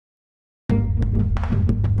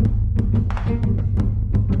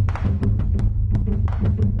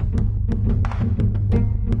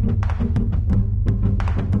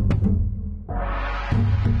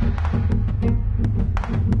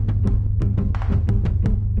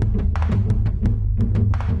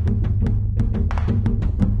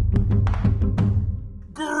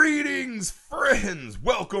Friends,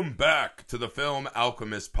 welcome back to the Film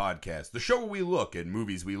Alchemist Podcast, the show where we look at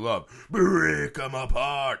movies we love, break them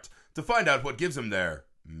apart, to find out what gives them their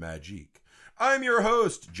magic. I'm your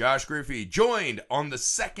host, Josh Griffey, joined on the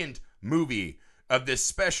second movie of this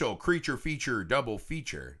special creature feature double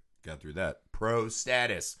feature, got through that, pro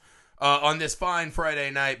status, on this fine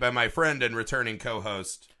Friday night by my friend and returning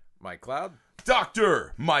co-host, Mike Cloud.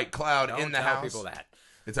 Dr. Mike Cloud in the house. Don't tell people that.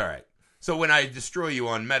 It's all right. So when I destroy you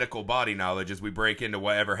on medical body knowledge as we break into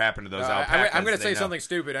whatever happened to those alpacas... I'm going to say something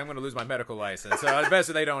stupid. I'm going to lose my medical license. So it's best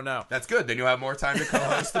that they don't know. That's good. Then you'll have more time to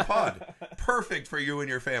co-host the pod. Perfect for you and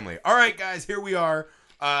your family. All right, guys, here we are.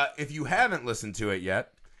 If you haven't listened to it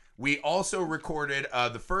yet, we also recorded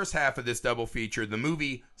the first half of this double feature, the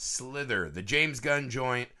movie Slither, the James Gunn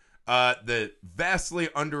joint, the vastly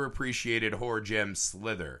underappreciated horror gem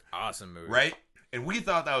Slither. Awesome movie. Right? And we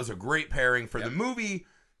thought that was a great pairing for the movie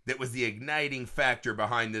that was the igniting factor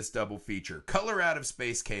behind this double feature. Color Out of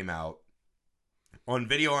Space came out on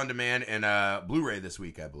video on demand and Blu-ray this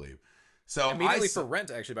week, I believe. So immediately for rent,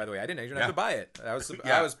 actually, by the way. I didn't have to buy it. I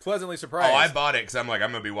was pleasantly surprised. Oh, I bought it because I'm like, I'm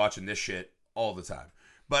going to be watching this shit all the time.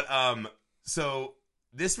 But so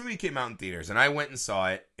this movie came out in theaters, and I went and saw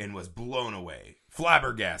it and was blown away,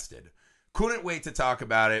 flabbergasted. Couldn't wait to talk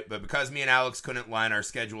about it, but because me and Alex couldn't line our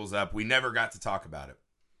schedules up, we never got to talk about it.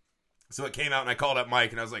 So it came out, and I called up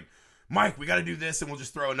Mike, and I was like, Mike, we got to do this, and we'll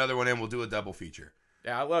just throw another one in. We'll do a double feature.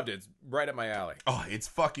 Yeah, I loved it. It's right up my alley. Oh, it's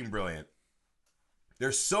fucking brilliant.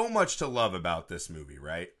 There's so much to love about this movie,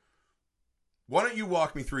 right? Why don't you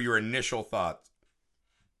walk me through your initial thoughts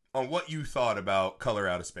on what you thought about Color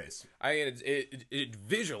Out of Space? I mean, it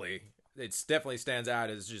visually, it definitely stands out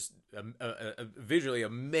as just a visually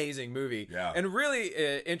amazing movie. Yeah. And really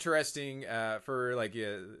interesting for like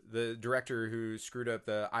the director who screwed up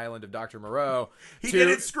the Island of Dr. Moreau. He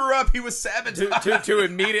didn't screw up. He was sabotaged. To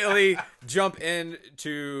immediately jump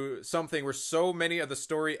into something where so many of the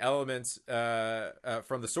story elements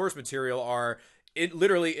from the source material are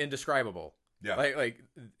literally indescribable. Yeah.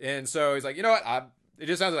 And so he's like, you know what? It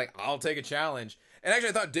just sounds like I'll take a challenge. And actually,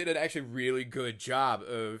 I thought did an actually really good job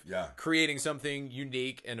of creating something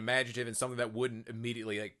unique and imaginative and something that wouldn't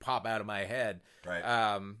immediately like pop out of my head. Right.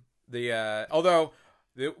 Although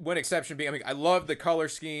the one exception being, I mean, I love the color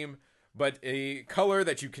scheme, but a color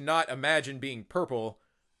that you cannot imagine being purple.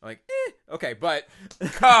 I'm like, okay, but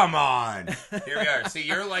come on. Here we are. See,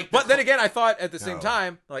 you're like, but then again, I thought at the same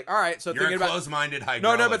time, like, all right, so you're thinking a closed-minded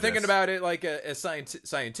hydrologist. No, but thinking about it like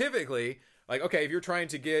scientifically. Like, okay, if you're trying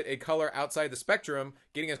to get a color outside the spectrum,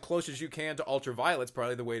 getting as close as you can to ultraviolet's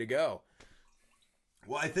probably the way to go.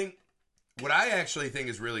 Well, I think what I actually think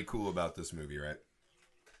is really cool about this movie, right?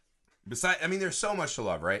 I mean, there's so much to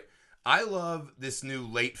love, right? I love this new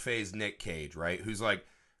late phase Nick Cage, right? Who's like,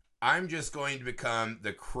 I'm just going to become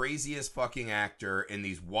the craziest fucking actor in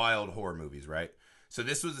these wild horror movies, right? So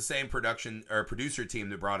this was the same producer team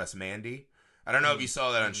that brought us Mandy. I don't know if you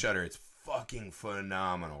saw that on Shudder. It's fucking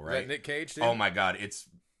phenomenal, right? Is that Nick Cage too? Oh my god, it's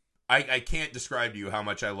I can't describe to you how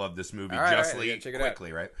much I love this movie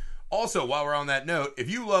quickly, right? Also, while we're on that note,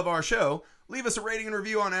 if you love our show, leave us a rating and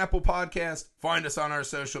review on Apple Podcast, find us on our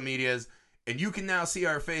social medias, and you can now see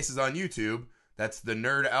our faces on YouTube. That's the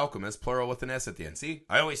Nerd Alchemist, plural with an S at the end. See?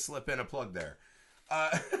 I always slip in a plug there.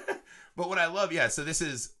 But what I love, so this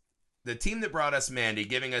is the team that brought us Mandy,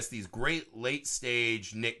 giving us these great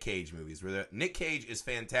late-stage Nick Cage movies, where Nick Cage is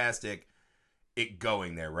fantastic at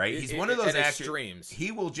going there, right? He's one of those actors. Extremes. He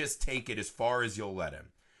will just take it as far as you'll let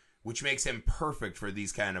him, which makes him perfect for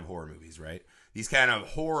these kind of horror movies, right? These kind of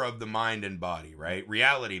horror of the mind and body, right?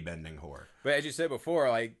 Reality-bending horror. But as you said before,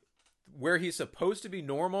 like, where he's supposed to be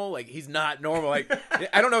normal, like, he's not normal. Like,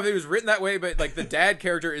 I don't know if it was written that way, but like the dad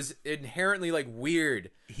character is inherently like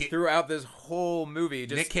weird throughout this whole movie.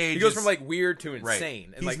 Just, Nick Cage, he goes from like weird to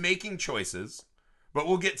insane. Right. And he's making choices, but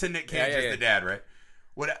we'll get to Nick Cage as the dad, right?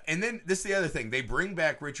 And then this is the other thing. They bring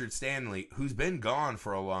back Richard Stanley, who's been gone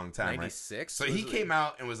for a long time, 96? Right? So he came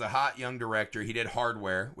out and was a hot young director. He did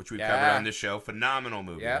Hardware, which we've covered on this show. Phenomenal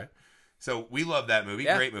movie, right? So we love that movie.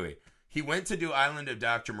 Great movie. He went to do Island of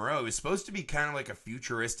Dr. Moreau. It was supposed to be kind of like a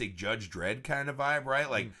futuristic Judge Dredd kind of vibe,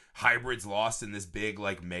 right? Like hybrids lost in this big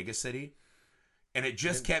like mega city. And it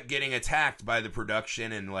just kept getting attacked by the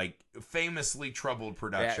production and like famously troubled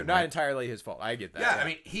production. Not entirely his fault. I get that. Yeah, I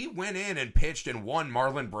mean, he went in and pitched and won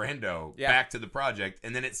Marlon Brando back to the project,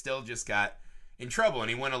 and then it still just got in trouble, and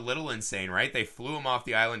he went a little insane, right? They flew him off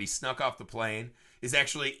the island. He snuck off the plane, is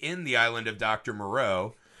actually in the Island of Dr.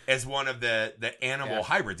 Moreau, as one of the animal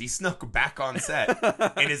hybrids. He snuck back on set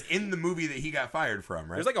and is in the movie that he got fired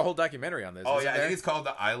from, right? There's like a whole documentary on this. Oh, yeah. I think it's called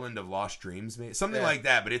The Island of Lost Dreams. Something like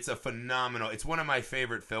that, but it's a phenomenal... It's one of my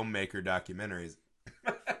favorite filmmaker documentaries.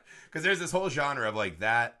 Because there's this whole genre of like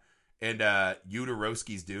that and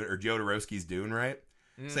Jodorowsky's Dune, right?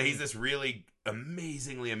 So he's this really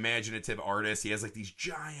amazingly imaginative artist. He has like these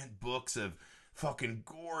giant books of fucking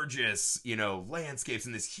gorgeous, landscapes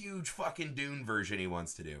and this huge fucking Dune version he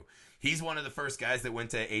wants to do. He's one of the first guys that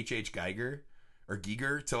went to H.H. Giger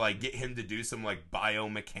to like get him to do some like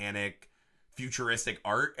biomechanic futuristic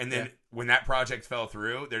art. And then when that project fell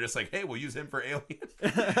through, they're just like, hey, we'll use him for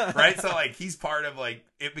Alien. Right? So like he's part of like,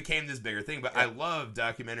 it became this bigger thing. But I love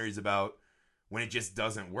documentaries about when it just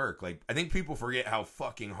doesn't work. Like, I think people forget how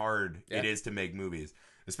fucking hard it is to make movies.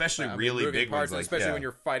 Especially really big parts, ones. Especially when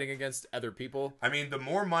you're fighting against other people. I mean, the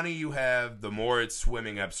more money you have, the more it's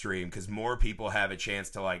swimming upstream because more people have a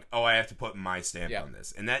chance to like, oh, I have to put my stamp on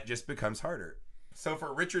this. And that just becomes harder. So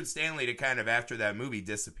for Richard Stanley to kind of, after that movie,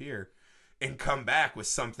 disappear and come back with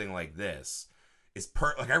something like this is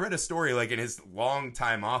like, I read a story like in his long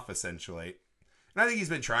time off, essentially. And I think he's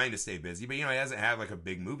been trying to stay busy, but he hasn't had like a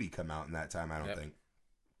big movie come out in that time, I don't think.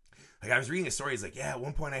 Like I was reading a story, he's like, yeah, at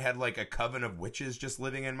one point I had like a coven of witches just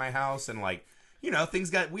living in my house and like, things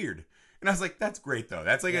got weird. And I was like, that's great though.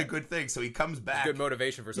 That's like a good thing. So he comes back. It's good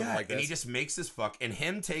motivation for something like this. And he just makes this and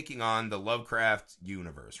him taking on the Lovecraft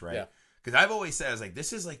universe, right? Yeah. Because I've always said, I was like,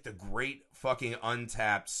 this is like the great fucking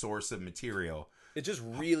untapped source of material. It's just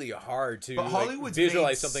really hard to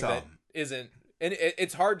visualize something that isn't, and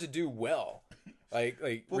it's hard to do well. Like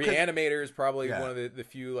Reanimator is probably one of the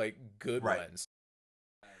few like good ones.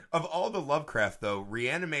 Of all the Lovecraft, though,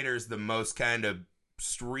 Reanimator is the most kind of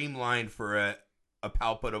streamlined for a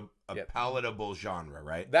palatable genre,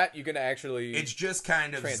 right? That you can actually... It's just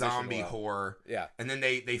kind of zombie horror. Yeah. And then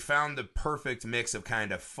they found the perfect mix of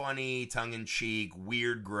kind of funny, tongue-in-cheek,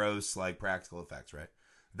 weird, gross, like practical effects, right?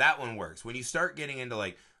 That one works. When you start getting into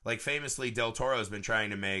like famously, Del Toro's been trying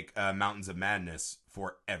to make Mountains of Madness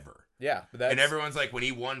forever. Yeah. And everyone's like, when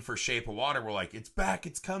he won for Shape of Water, we're like, it's back,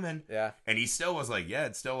 it's coming. Yeah. And he still was like, yeah,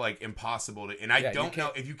 it's still like impossible to... And I don't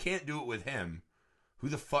know, if you can't do it with him, who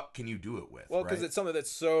the fuck can you do it with? Well, because it's something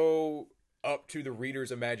that's so up to the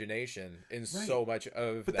reader's imagination in so much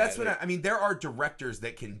of But that's what I mean, there are directors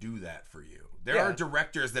that can do that for you. There are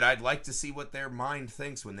directors that I'd like to see what their mind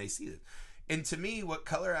thinks when they see it. And to me, what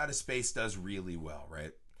Color Out of Space does really well,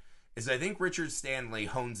 right, is I think Richard Stanley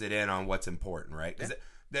hones it in on what's important, right? Because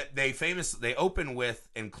they open with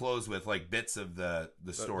and close with like bits of the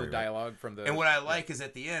story, the dialogue from the. And what I like is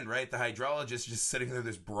at the end, right, the hydrologist just sitting there,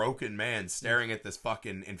 this broken man staring at this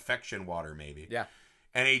fucking infection water, maybe. Yeah.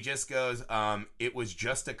 And he just goes, it was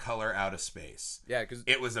just a color out of space. Yeah, because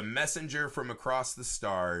it was a messenger from across the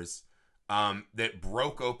stars that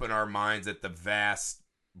broke open our minds at the vast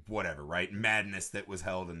whatever, right, madness that was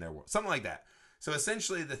held in their world, something like that. So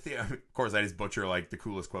essentially, of course, I just butcher like the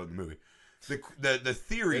coolest quote in the movie. The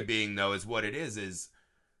theory being, though, is what it is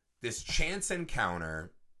this chance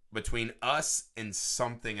encounter between us and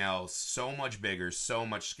something else so much bigger, so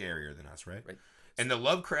much scarier than us, right? And the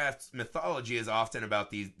Lovecraft mythology is often about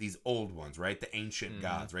these old ones, right? The ancient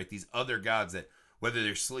gods, right? These other gods that, whether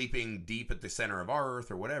they're sleeping deep at the center of our earth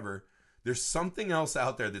or whatever, there's something else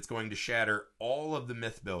out there that's going to shatter all of the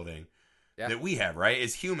myth building that we have, right?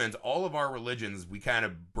 As humans, all of our religions, we kind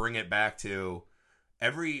of bring it back to...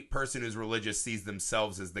 Every person who's religious sees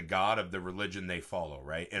themselves as the god of the religion they follow,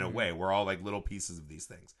 right? In a way, we're all like little pieces of these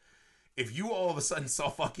things. If you all of a sudden saw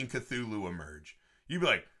fucking Cthulhu emerge, you'd be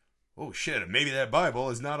like, oh shit, maybe that Bible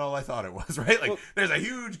is not all I thought it was, right? Like, there's a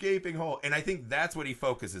huge gaping hole. And I think that's what he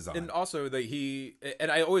focuses on. And also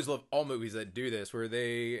and I always love all movies that do this, where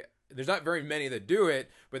there's not very many that do it,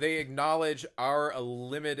 but they acknowledge our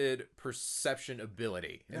limited perception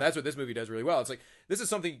ability. And that's what this movie does really well. It's like, this is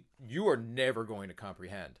something you are never going to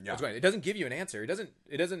comprehend. Yeah. It doesn't give you an answer. It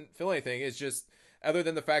doesn't fill anything. It's just, other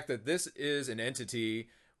than the fact that this is an entity,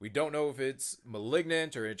 we don't know if it's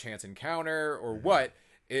malignant or a chance encounter or what.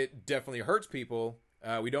 It definitely hurts people.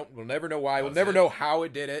 We'll never know why. We'll never know how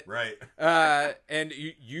it did it. Right. And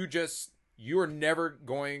you are never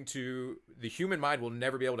going to... The human mind will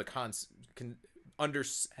never be able to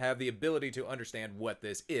have the ability to understand what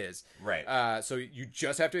this is. Right. So you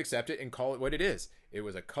just have to accept it and call it what it is. It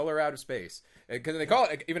was a color out of space. Because they call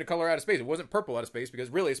it even a color out of space. It wasn't purple out of space because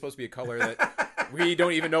really it's supposed to be a color that we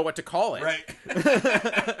don't even know what to call it. Right.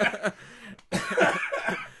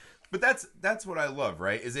 But that's what I love,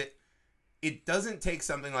 right? Is it doesn't take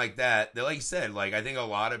something like that, like you said, like I think a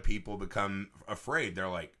lot of people become afraid. They're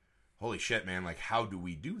like, holy shit, man, like how do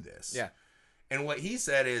we do this? Yeah. And what he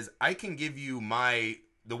said is, I can give you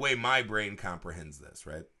the way my brain comprehends this,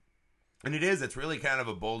 right? And it's really kind of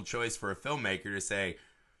a bold choice for a filmmaker to say,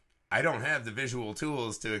 I don't have the visual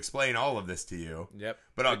tools to explain all of this to you. Yep.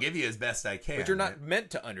 But I'll give you as best I can. But you're not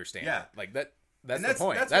meant to understand. Yeah. Like that's the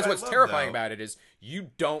point. That's what's terrifying about it is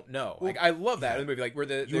you don't know. Well, like I love that in the movie. Like where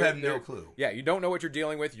you have no clue. Yeah, you don't know what you're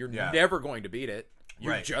dealing with. You're never going to beat it.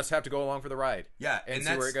 You just have to go along for the ride. Yeah, and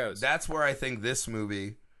see where it goes. That's where I think this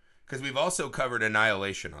movie, because we've also covered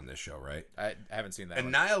Annihilation on this show, right? I haven't seen that.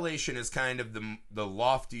 Annihilation is kind of the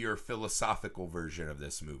loftier philosophical version of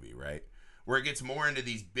this movie, right? Where it gets more into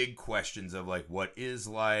these big questions of like, what is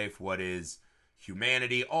life? What is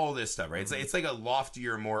humanity? All this stuff, right? Mm-hmm. It's like a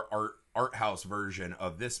loftier, more art house version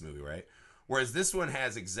of this movie, right? Whereas this one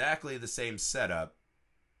has exactly the same setup,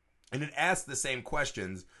 and it asks the same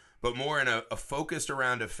questions, but more in a focused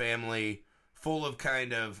around a family full of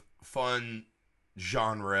kind of fun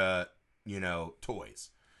genre, toys,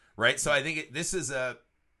 right? So I think this is a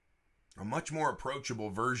much more approachable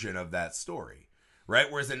version of that story,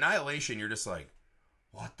 right? Whereas Annihilation, you're just like,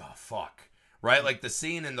 what the fuck, right? Like the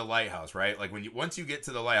scene in the lighthouse, right? Like once you get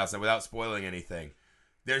to the lighthouse, and without spoiling anything,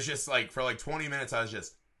 there's just like for like 20 minutes, I was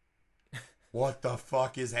just, what the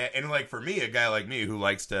fuck is and like for me, a guy like me who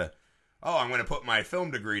likes to, I'm going to put my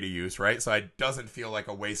film degree to use, right? So it doesn't feel like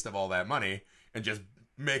a waste of all that money and just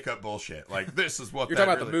make up bullshit. Like, this is what you're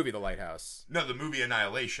talking about the movie The Lighthouse. No, the movie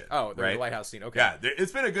Annihilation. Oh, the Lighthouse scene. Okay. Yeah,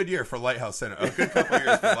 it's been a good year for Lighthouse cinema. A good couple of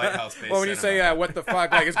years for Lighthouse-based Well, when you say, what the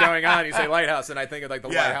fuck like is going on, you say Lighthouse, and I think of like the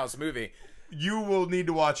Lighthouse movie. You will need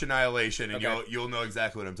to watch Annihilation, and you'll know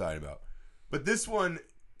exactly what I'm talking about. But this one,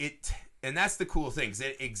 and that's the cool thing, 'cause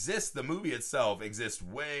it exists, the movie itself exists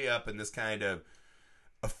way up in this kind of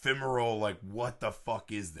ephemeral, like, what the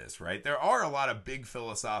fuck is this, right? There are a lot of big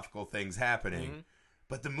philosophical things happening,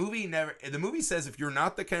 but the movie says if you're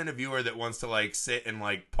not the kind of viewer that wants to like sit and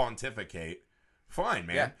like pontificate, fine,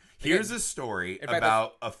 man. Yeah. Here's a story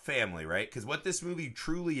about a family, right? Because what this movie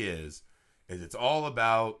truly is it's all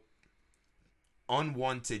about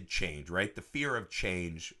unwanted change, right? The fear of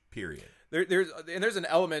change, period. There's an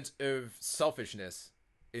element of selfishness.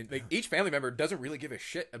 Like each family member doesn't really give a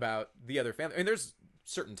shit about the other family. I mean, there's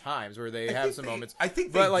certain times where they have some moments. I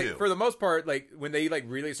think but do. For the most part, like when they like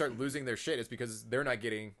really start losing their shit, it's because they're not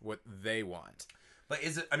getting what they want. But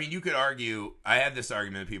you could argue, I have this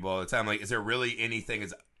argument with people all the time, like, is there really anything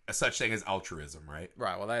as a such thing as altruism, right?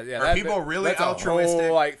 Right. Well, are people really altruistic? A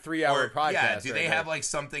whole, like 3-hour podcast. Yeah. Do they have like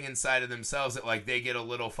something inside of themselves that like they get a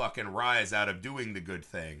little fucking rise out of doing the good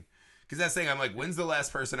thing? Because that's the thing. I'm like, when's the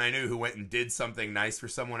last person I knew who went and did something nice for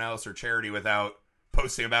someone else or charity without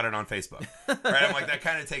posting about it on Facebook? Right? I'm like, that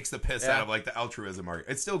kind of takes the piss out of like the altruism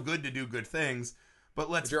argument. It's still good to do good things, but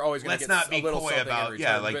let's not be coy about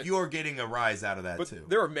like you're getting a rise out of that too.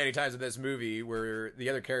 There were many times in this movie where the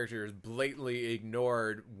other characters blatantly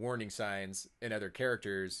ignored warning signs in other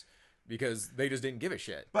characters because they just didn't give a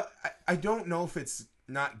shit. But I don't know if it's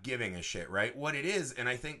not giving a shit, right? What it is, and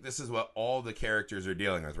I think this is what all the characters are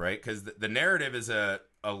dealing with, right? Because the narrative is a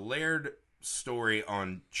layered story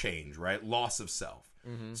on change, right? Loss of self.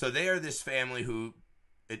 Mm-hmm. So they are this family who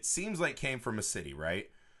it seems like came from a city, right?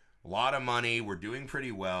 A lot of money, we're doing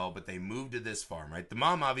pretty well, but they moved to this farm, right? The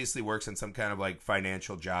mom obviously works in some kind of like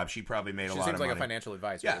financial job. She probably made a lot of money. She seems like a financial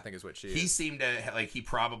advisor, I think is what she is. He seemed to, like, he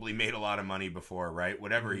probably made a lot of money before, right?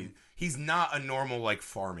 Whatever. He's not a normal, like,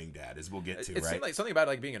 farming dad, as we'll get to, right? It seemed like something about,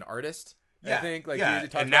 like, being an artist. Yeah, I think, like,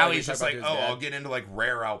 and now he's just like, I'll get into like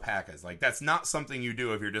rare alpacas. Like, that's not something you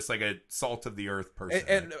do if you're just like a salt of the earth person.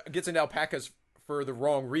 And gets into alpacas for the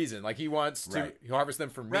wrong reason. Like, he wants to harvest them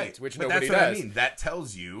for meat, which but nobody that's does. What I mean. That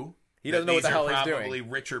tells you he doesn't know what the hell he's doing. Probably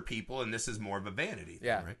richer people, and this is more of a vanity thing,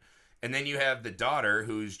 right? And then you have the daughter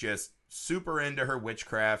who's just super into her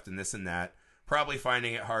witchcraft and this and that. Probably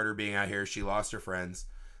finding it harder being out here. She lost her friends.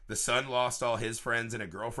 The son lost all his friends and a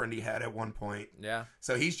girlfriend he had at one point. Yeah.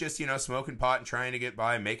 So he's just, smoking pot and trying to get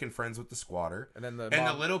by, making friends with the squatter. And then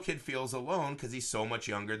the little kid feels alone because he's so much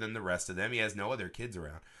younger than the rest of them. He has no other kids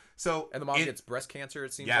around. So and the mom gets breast cancer,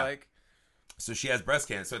 it seems like. So she has breast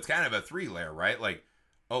cancer. So it's kind of a 3-layer, right? Like,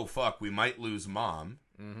 oh, fuck, we might lose mom,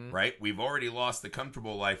 right? We've already lost the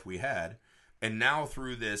comfortable life we had. And now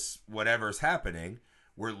through this, whatever's happening,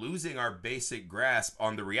 we're losing our basic grasp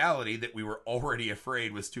on the reality that we were already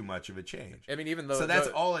afraid was too much of a change. I mean, even though... So that's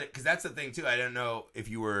all it... Because that's the thing, too. I don't know if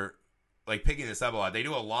you were, like, picking this up a lot. They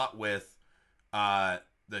do a lot with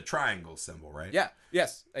the triangle symbol, right? Yeah.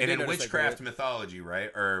 Yes. And in witchcraft mythology,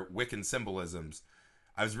 right? Or Wiccan symbolisms...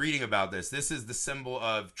 I was reading about this. This is the symbol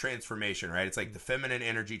of transformation, right? It's like the feminine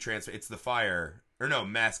energy transfer. It's the fire, or no,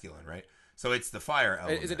 masculine, right? So it's the fire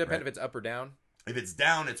element. Is it dependent if it's up or down? If it's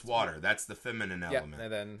down, it's water. That's the feminine element.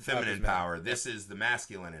 And then feminine power. This is the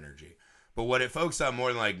masculine energy. But what it focuses on more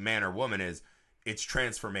than like man or woman is it's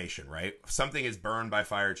transformation, right? If something is burned by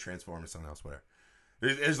fire, it's transformed into something else, whatever.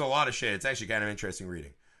 There's a lot of shit. It's actually kind of interesting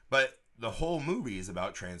reading. But the whole movie is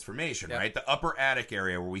about transformation, right? The upper attic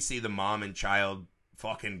area where we see the mom and child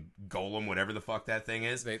fucking golem, whatever the fuck that thing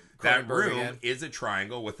is. That room is a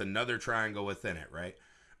triangle with another triangle within it, right?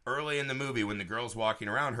 Early in the movie, when the girl's walking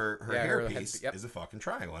around, her hairpiece is a fucking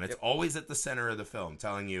triangle. And it's always at the center of the film,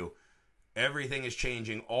 telling you everything is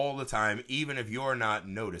changing all the time, even if you're not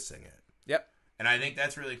noticing it. Yep. And I think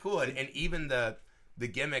that's really cool. And even the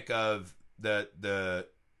gimmick of the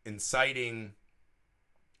inciting,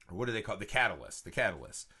 or what do they call it? The catalyst. The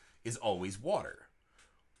catalyst is always water.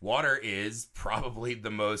 Water is probably the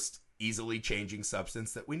most easily changing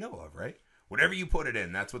substance that we know of, right? Whatever you put it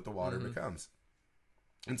in, that's what the water becomes.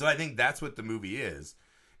 And so I think that's what the movie is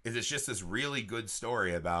it's just this really good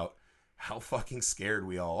story about how fucking scared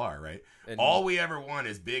we all are, right? And all we ever want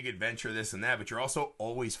is big adventure, this and that, but you're also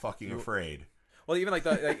always fucking afraid. Well, even like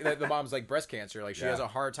the mom's like breast cancer, like she has a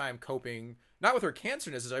hard time coping, not with her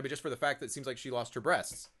cancer necessarily, but just for the fact that it seems like she lost her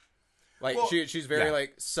breasts. Like she's very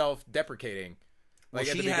like self-deprecating, like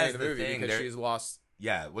at the beginning of the movie because she's lost.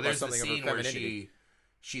 Yeah, well, there's the scene where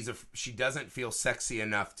she doesn't feel sexy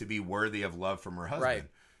enough to be worthy of love from her husband, right?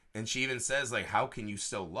 And she even says like, "How can you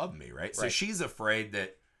still love me?" Right? So she's afraid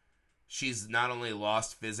that she's not only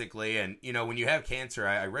lost physically, and you know, when you have cancer,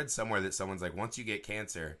 I read somewhere that someone's like, once you get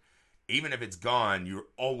cancer, even if it's gone, you're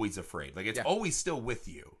always afraid. Like it's always still with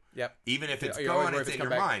you. Yep. Even if it's gone, it's in your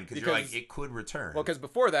mind because you're like, it could return. Well, because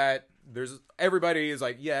before that, everybody is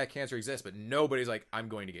like, yeah, cancer exists, but nobody's like, I'm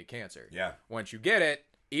going to get cancer. Yeah. Once you get it,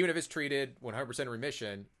 even if it's treated 100%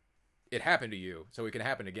 remission, it happened to you, so it can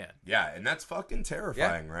happen again. Yeah, and that's fucking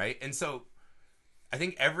terrifying, right? And so I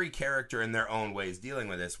think every character in their own way is dealing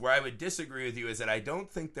with this. Where I would disagree with you is that I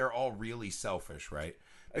don't think they're all really selfish, right?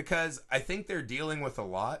 Because I think they're dealing with a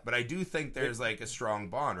lot, but I do think there's like a strong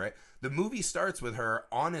bond, right? The movie starts with her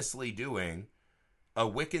honestly doing a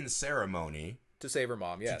Wiccan ceremony to save her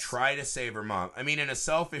mom, yes. To try to save her mom. I mean, in a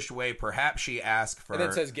selfish way, perhaps she asked for and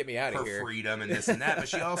then says, "Get me out of here," freedom and this and that, but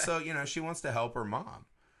she also, you know, she wants to help her mom,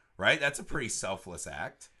 right? That's a pretty selfless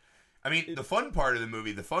act. I mean, the fun part of the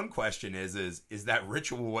movie, the fun question is that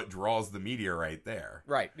ritual what draws the meteorite there?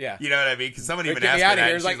 Right, yeah. You know what I mean? Because someone even asked her that,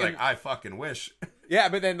 and she's like, I fucking wish. Yeah,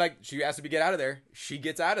 but then, like, she asked to get out of there. She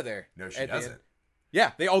gets out of there. No, she doesn't.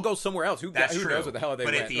 Yeah, they all go somewhere else. Who knows what the hell they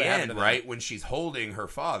went? But at the end, right, when she's holding her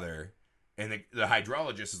father, and the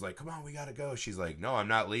hydrologist is like, come on, we gotta go. She's like, no, I'm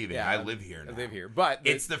not leaving. Yeah, I live here now. I live here. But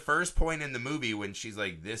it's the first point in the movie when she's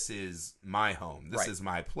like, this is my home. This is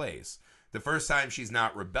my place. The first time she's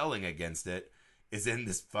not rebelling against it is in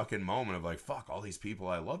this fucking moment of like, fuck, all these people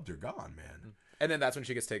I loved are gone, man. And then that's when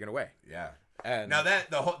she gets taken away. Yeah. And now that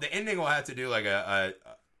the ending will have to do like a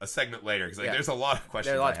segment later because like there's a lot of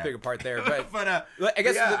questions. There's a lot to pick apart there, but I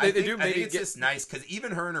guess they do. Maybe I think it's just nice because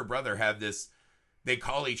even her and her brother have this. They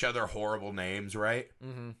call each other horrible names, right?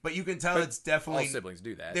 Mm-hmm. But you can tell it's definitely all siblings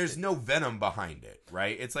do that. There's no venom behind it,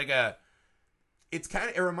 right? It's like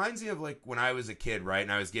it reminds me of like when I was a kid, right?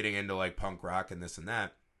 And I was getting into like punk rock and this and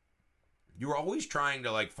that. You were always trying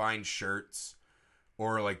to like find shirts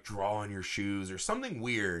or like draw on your shoes or something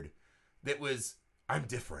weird that was, I'm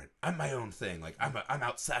different. I'm my own thing. Like I'm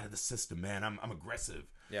outside of the system, man. I'm aggressive.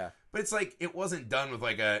 Yeah. But it's like, it wasn't done with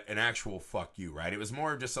like an actual fuck you, right? It was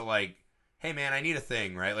more of just a like, hey man, I need a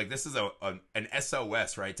thing, right? Like this is an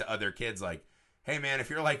SOS, right? To other kids, like, hey man, if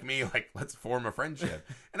you're like me, like let's form a friendship.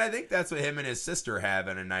 And I think that's what him and his sister have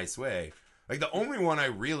in a nice way. Like the only one I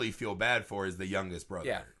really feel bad for is the youngest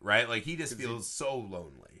brother, right? Like he just feels so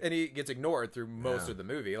lonely, and he gets ignored through most of the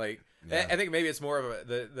movie. Like I think maybe it's more of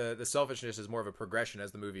the selfishness is more of a progression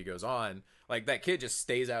as the movie goes on. Like that kid just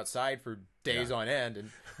stays outside for days on end, and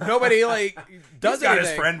nobody like does He's got anything.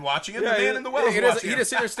 His friend watching him. The man in the well. He just sits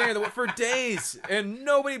there staring at the for days, and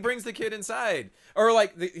nobody brings the kid inside. Or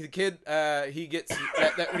like the kid, he gets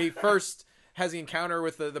that when he first has the encounter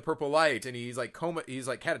with the purple light, and he's like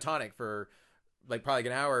catatonic for like probably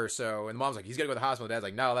an hour or so, and the mom's like, he's gotta go to the hospital. Dad's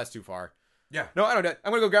like, no, that's too far. Yeah. No, I don't.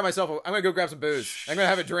 I'm gonna go grab myself. I'm gonna go grab some booze. I'm gonna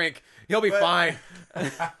have a drink. He'll be fine.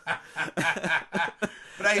 But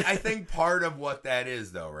I think part of what that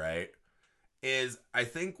is, though, right, is I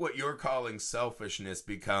think what you're calling selfishness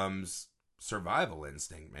becomes survival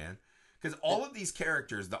instinct, man. Because all of these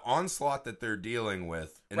characters, the onslaught that they're dealing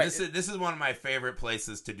with, and this is one of my favorite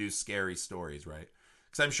places to do scary stories, right?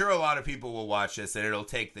 Because I'm sure a lot of people will watch this and it'll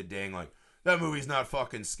take the ding like, that movie's not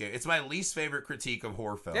fucking scary. It's my least favorite critique of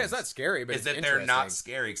horror films. Yeah, it's not scary, but is that they're not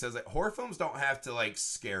scary. Because like, horror films don't have to like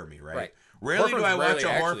scare me, right? Rarely do I watch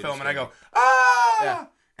a horror film and I go, ah! Yeah.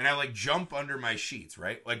 And I like jump under my sheets,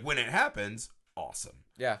 right? Like when it happens, awesome.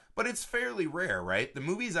 Yeah. But it's fairly rare, right? The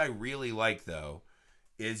movies I really like, though,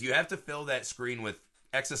 is you have to fill that screen with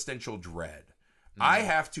existential dread. I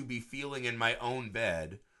have to be feeling in my own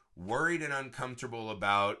bed, worried and uncomfortable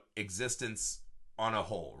about existence on a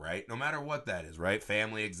whole, right? No matter what that is, right?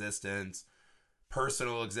 Family existence,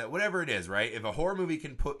 personal existence, whatever it is, right? If a horror movie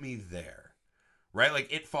can put me there, right?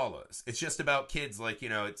 Like It Follows. It's just about kids, like, you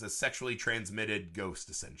know, it's a sexually transmitted ghost,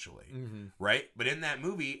 essentially, right? But in that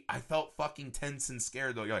movie, I felt fucking tense and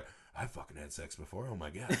scared, though. You're like, I fucking had sex before. Oh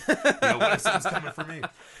my God. You know, what if something's coming for me?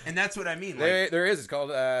 And that's what I mean. Like, there is. It's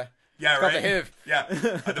called... Yeah, it's right. The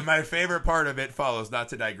HIV. Yeah. My favorite part of It Follows, not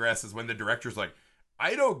to digress, is when the director's like,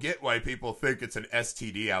 I don't get why people think it's an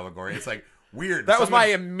STD allegory. It's like weird. That was my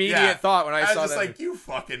immediate thought when I saw that. I was just like, you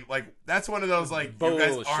fucking, like, that's one of those, like, bullshit.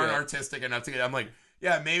 You guys aren't artistic enough to get, I'm like,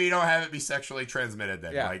 yeah, maybe don't have it be sexually transmitted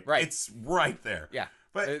then. Yeah, like, right. It's right there. Yeah.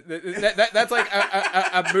 But that's like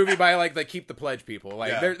a movie by like the Keep the Pledge people.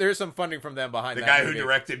 Like there's some funding from them behind the that guy movie. Who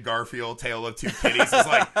directed Garfield, Tale of Two Kitties is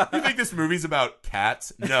like, you think this movie's about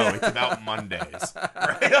cats? No, it's about Mondays,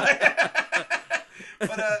 right?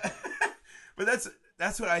 But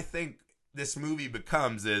that's what I think this movie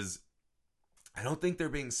becomes. Is I don't think they're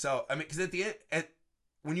being I mean, because at the end,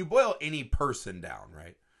 when you boil any person down,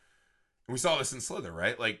 right? And we saw this in Slither,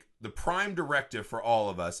 right? Like the prime directive for all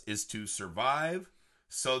of us is to survive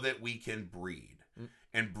so that we can breed.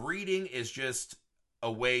 And breeding is just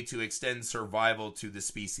a way to extend survival to the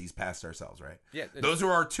species past ourselves, right? Yeah. Those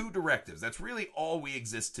are our two directives. That's really all we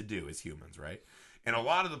exist to do as humans, right? And a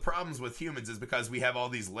lot of the problems with humans is because we have all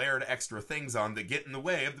these layered extra things on that get in the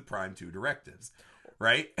way of the prime two directives,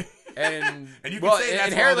 right? And you can say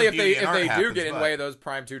that's inherently, if they do get in the way of those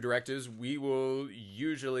prime two directives, we will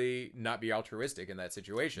usually not be altruistic in that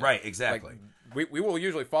situation. Right, exactly. Like, we will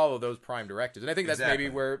usually follow those prime directives. And I think that's maybe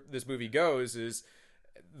where this movie goes, is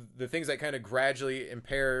the things that kind of gradually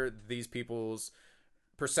impair these people's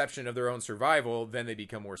perception of their own survival, then they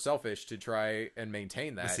become more selfish to try and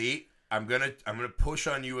maintain that. See, I'm gonna push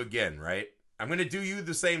on you again, right? I'm going to do you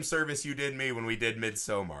the same service you did me when we did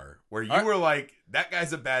Midsommar, where you were like, that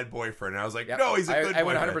guy's a bad boyfriend. And I was like, no, he's a good boyfriend. I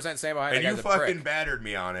would 100% stand behind and that. And you fucking battered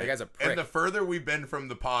me on it. That guy's a prick. And the further we've been from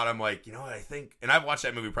the pod, I'm like, you know what I think? And I've watched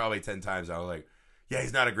that movie probably 10 times. I was like, yeah,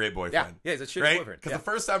 he's not a great boyfriend. Yeah, he's a shitty boyfriend. Because the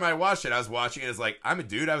first time I watched it, I was watching it as like, I'm a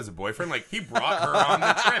dude, I was a boyfriend. Like, he brought her on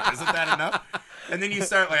the trip. Isn't that enough? And then you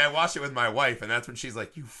start, like, I watched it with my wife, and that's when she's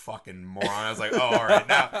like, you fucking moron. I was like, oh, all right.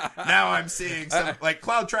 Now I'm seeing some, like,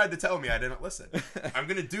 Cloud tried to tell me, I didn't listen. I'm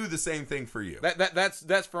going to do the same thing for you.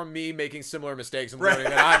 That's from me making similar mistakes and learning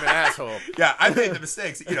that I'm an asshole. Yeah, I've made the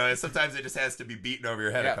mistakes. You know, sometimes it just has to be beaten over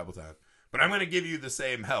your head a couple times. But I'm going to give you the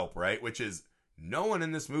same help, right? Which is, no one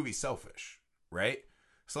in this movie's selfish, right?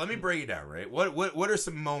 So let me break it down, right? What are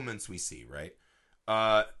some moments we see, right?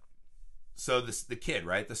 So the kid,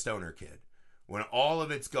 right? The stoner kid. When all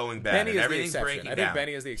of it's going bad and everything's breaking down. I think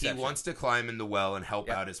Benny is the exception. He wants to climb in the well and help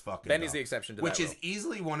out his fucking Benny's dog, the exception to which that is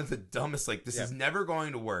easily one of the dumbest, like, this is never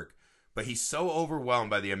going to work. But he's so overwhelmed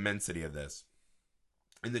by the immensity of this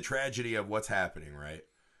and the tragedy of what's happening, right?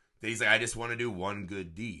 That he's like, I just want to do one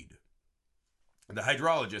good deed. The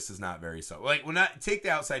hydrologist is not very like, well, not take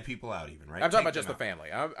the outside people out even, right? I'm talking about just the family.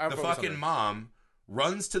 I'm the fucking mom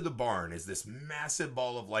runs to the barn as this massive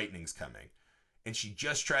ball of lightning's coming. And she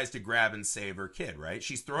just tries to grab and save her kid, right?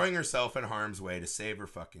 She's throwing herself in harm's way to save her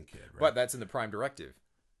fucking kid, right? But that's in the prime directive.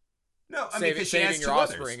 No, I mean, because she has two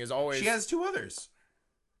others. Is always... She has two others.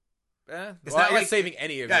 It's not like saving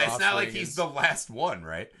any of your offspring. It's not like he's the last one,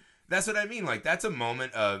 right? That's what I mean. Like, that's a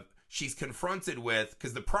moment of she's confronted with,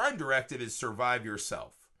 because the prime directive is survive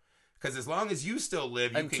yourself. Because as long as you still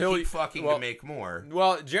live, you can keep fucking to make more.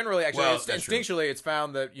 Well, generally, actually, instinctually, it's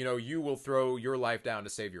found that, you know, you will throw your life down to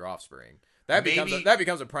save your offspring. That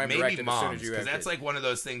becomes a prime directive as soon as you have kids. Because that's like one of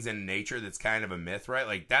those things in nature that's kind of a myth, right?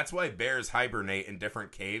 Like, that's why bears hibernate in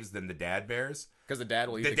different caves than the dad bears. Because the dad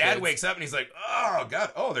will eat the dad kids. Wakes up and he's like, oh,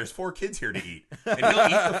 God, there's 4 kids here to eat. And he'll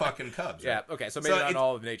eat the fucking cubs. Yeah, right? Okay, so maybe not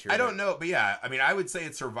all of nature. I don't know, but yeah, I mean, I would say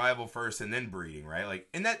it's survival first and then breeding, right? Like,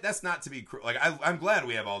 and that's not to be cruel. Like, I'm glad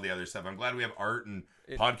we have all the other stuff. I'm glad we have art and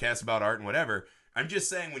podcasts about art and whatever. I'm just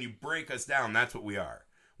saying, when you break us down, that's what we are.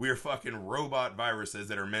 We are fucking robot viruses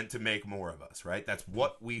that are meant to make more of us, right? That's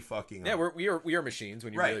what we fucking are. Yeah, we are machines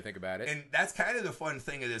when you really think about it. And that's kind of the fun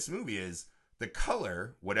thing of this movie is the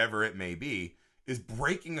color, whatever it may be, is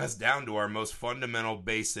breaking us down to our most fundamental,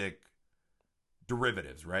 basic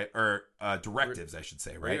derivatives, right? Or directives, I should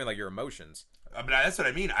say, right? Or even like your emotions. But that's what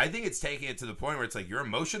I mean. I think it's taking it to the point where it's like your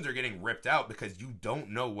emotions are getting ripped out because you don't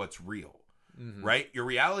know what's real, right? Your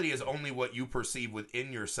reality is only what you perceive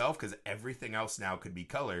within yourself because everything else now could be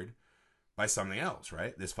colored by something else,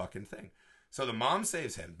 right? This fucking thing. So the mom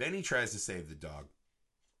saves him. Benny tries to save the dog.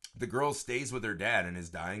 The girl stays with her dad in his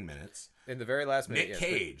dying minutes. In the very last minute, Nick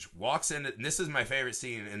Cage walks in, and this is my favorite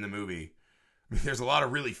scene in the movie. I mean, there's a lot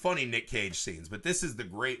of really funny Nick Cage scenes, but this is the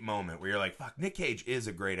great moment where you're like, fuck, Nick Cage is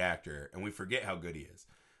a great actor, and we forget how good he is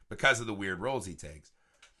because of the weird roles he takes.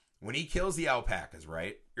 When he kills the alpacas,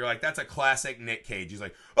 right? You're like, that's a classic Nick Cage. He's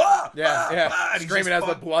like, ah! Yeah, ah, yeah. Ah, screaming as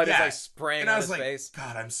the blood is like spraying on his face.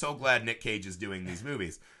 God, I'm so glad Nick Cage is doing these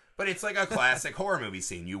movies. But it's like a classic horror movie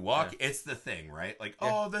scene. You walk, it's the thing, right? Like,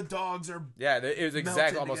 oh, the dogs are it was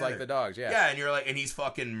exactly almost together. like the dogs, Yeah, and you're like, and he's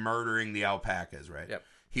fucking murdering the alpacas, right? Yep.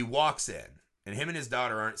 He walks in, and him and his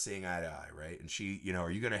daughter aren't seeing eye to eye, right? And she,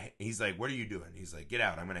 are you gonna, he's like, what are you doing? He's like, get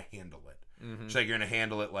out, I'm gonna handle it. She's like, you're gonna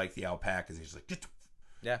handle it like the alpacas. And he's like, get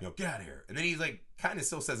out of here. And then he's like, kind of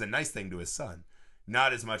still says a nice thing to his son,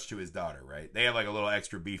 not as much to his daughter, right? They have like a little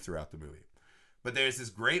extra beef throughout the movie. But there's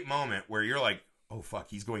this great moment where you're like, oh fuck,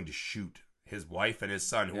 he's going to shoot his wife and his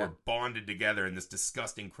son who are bonded together in this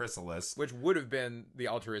disgusting chrysalis. Which would have been the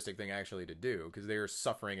altruistic thing actually to do because they were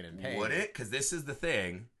suffering and in pain. Would it? Because this is the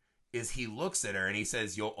thing, is he looks at her and he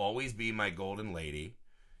says, you'll always be my golden lady.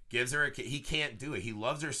 Gives her he can't do it. He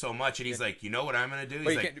loves her so much and he's like, you know what I'm going to do?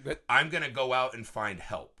 He's like, I'm going to go out and find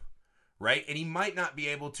help. Right? And he might not be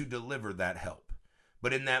able to deliver that help.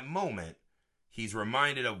 But in that moment, he's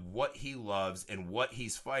reminded of what he loves and what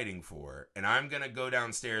he's fighting for. And I'm going to go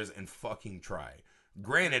downstairs and fucking try.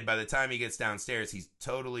 Granted, by the time he gets downstairs, he's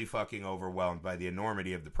totally fucking overwhelmed by the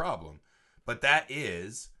enormity of the problem. But that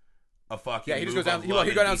is a fucking he just goes down. He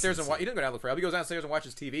goes downstairs and he doesn't go down look for help. He goes downstairs and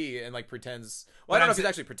watches TV and like pretends. Well, I don't know if he's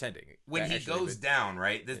actually pretending. When he goes down,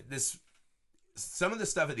 right? This some of the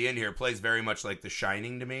stuff at the end here plays very much like The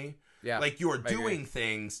Shining to me. Yeah, like you're doing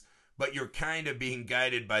things, but you're kind of being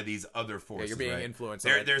guided by these other forces. Yeah, you're being influenced.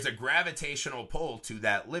 There's a gravitational pull to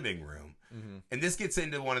that living room. And this gets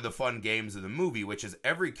into one of the fun games of the movie, which is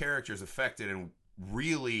every character is affected in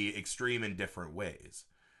really extreme and different ways,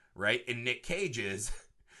 right? And Nick Cage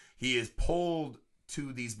he is pulled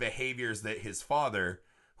to these behaviors that his father,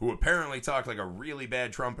 who apparently talked like a really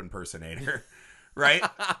bad Trump impersonator, right?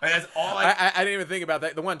 That's all I didn't even think about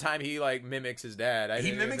that. The one time he like mimics his dad.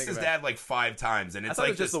 He mimics his dad like 5 times, and it's like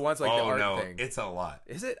it was just the ones like the art thing. It's a lot.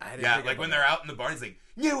 Is it? I didn't think like when they're out in the barn, he's like,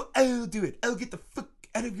 "No, I'll do it. I'll get the fuck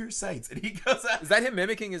out of your sights," and he goes out. Is that him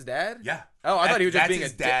mimicking his dad? Yeah. Oh, I thought he was just being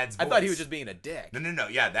his dad's voice. I thought he was just being a dick. No.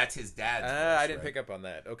 Yeah, that's his dad's voice. I didn't pick up on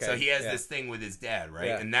that. Okay. So he has this thing with his dad, right?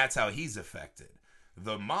 Yeah. And that's how he's affected.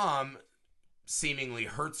 The mom seemingly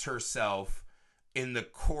hurts herself in the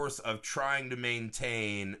course of trying to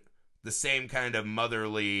maintain the same kind of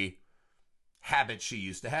motherly habits she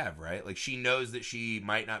used to have, right? Like she knows that she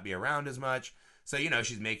might not be around as much. So,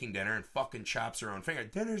 she's making dinner and fucking chops her own finger.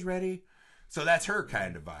 Dinner's ready. So that's her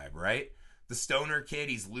kind of vibe, right? The stoner kid,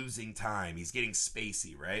 he's losing time. He's getting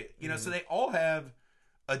spacey, right? So they all have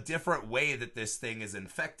a different way that this thing is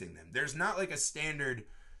infecting them. There's not like a standard,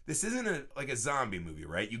 this isn't like a zombie movie,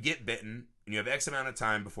 right? You get bitten and you have X amount of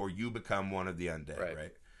time before you become one of the undead,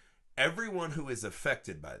 right? Everyone who is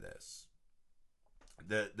affected by this,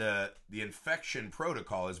 the infection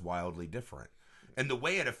protocol is wildly different. And the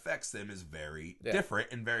way it affects them is very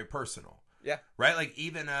different and very personal. Yeah. Right? Like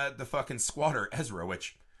even the fucking squatter, Ezra,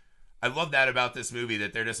 which I love that about this movie,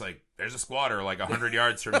 that they're just like, there's a squatter like 100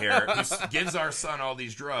 yards from here who gives our son all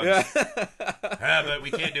these drugs. Yeah. But we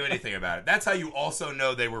can't do anything about it. That's how you also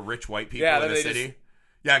know they were rich white people in the city.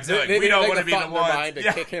 Yeah, exactly. We don't want to be the ones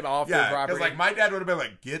to kick him off the property. Because like my dad would have been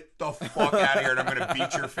like, get the fuck out of here and I'm going to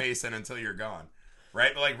beat your face in until you're gone.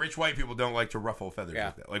 Right? But like rich white people don't like to ruffle feathers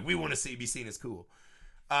like that. Like we want to be seen as cool.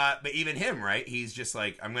 But even him, right? He's just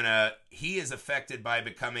like, he is affected by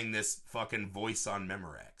becoming this fucking voice on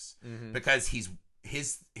Memorex. Because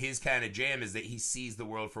his kind of jam is that he sees the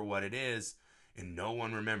world for what it is and no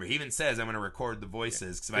one remembers. He even says, I'm going to record the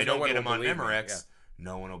voices because if I don't get him on Memorex,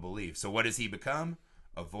 no one will believe. So what does he become?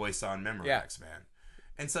 A voice on Memorex, man.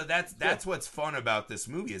 And so that's what's fun about this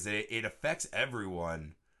movie is that it affects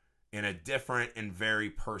everyone in a different and very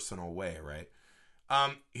personal way, right?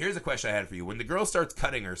 Here's a question I had for you. When the girl starts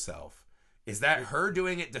cutting herself, is that her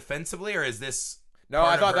doing it defensively or is this... No,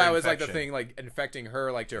 I thought that was like the thing, like infecting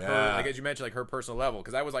her, like to her, like as you mentioned, like her personal level,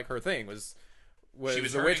 because that was like her thing was she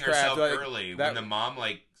was hurting herself early when the mom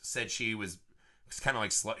like said she was kind of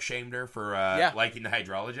like slut shamed her for liking the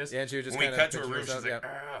hydrologist. Yeah, and she was just when we cut to her room, she's like,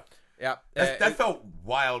 Yeah. That felt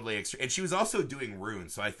wildly extreme. And she was also doing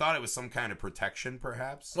runes, so I thought it was some kind of protection,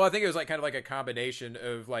 perhaps. Well, I think it was like kind of like a combination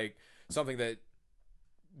of like something that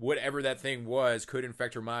whatever that thing was could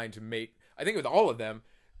infect her mind to make. I think with all of them,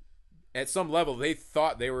 at some level, they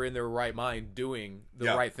thought they were in their right mind doing the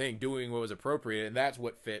right thing, doing what was appropriate, and that's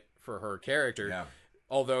what fit for her character. Yeah.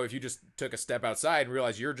 Although if you just took a step outside and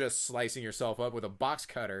realized you're just slicing yourself up with a box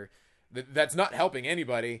cutter, that's not helping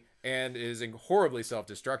anybody and is horribly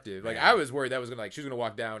self-destructive. Like, I was worried that was gonna, like, she was gonna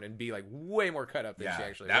walk down and be like way more cut up than she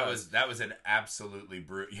actually was. That was an absolutely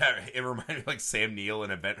brutal. Yeah, it reminded me of like Sam Neill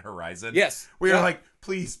in Event Horizon. Yes, where you're like,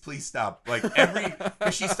 please stop. Like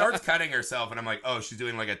cause she starts cutting herself, and I'm like, oh, she's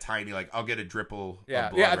doing like a tiny, like, I'll get a dripple. Of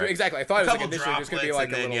blood, right? Exactly. I thought it was like initially just gonna be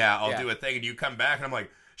like a little. I'll do a thing, and you come back, and I'm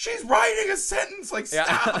like, she's writing a sentence. Like,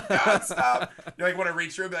 stop, God, stop. You like want to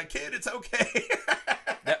reach through and be like, kid, it's okay.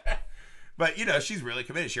 But, you know, she's really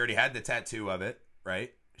committed. She already had the tattoo of it,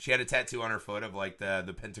 right? She had a tattoo on her foot of, like,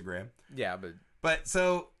 the pentagram. Yeah, But,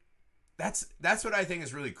 so, that's what I think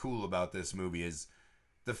is really cool about this movie is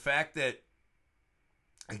the fact that,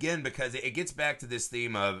 again, because it gets back to this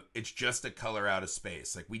theme of it's just a color out of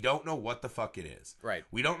space. Like, we don't know what the fuck it is. Right.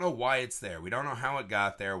 We don't know why it's there. We don't know how it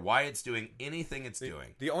got there, why it's doing anything it's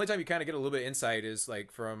doing. The only time you kind of get a little bit of insight is,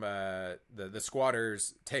 like, from the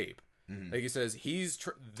squatter's tape. Mm-hmm. Like he says,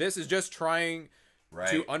 this is just trying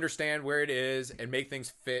to understand where it is and make things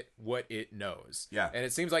fit what it knows. Yeah. And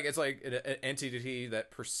it seems like it's like an entity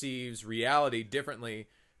that perceives reality differently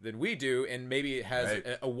than we do, and maybe it has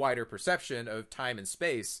a wider perception of time and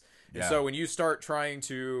space. And so when you start trying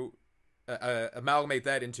to amalgamate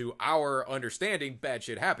that into our understanding, bad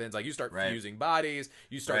shit happens. Like you start fusing bodies,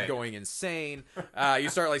 you start going insane, you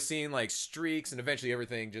start like seeing like streaks, and eventually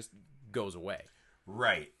everything just goes away.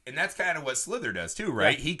 Right. And that's kind of what Slither does too,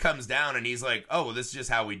 right? Yeah. He comes down and he's like, oh, well, this is just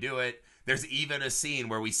how we do it. There's even a scene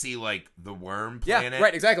where we see like the worm planet. Yeah,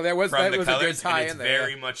 right, exactly. That was colors, a good tie in there.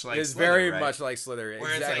 Very much like Slither. It's very much like Slither.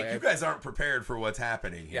 Where exactly. It's like, you guys aren't prepared for what's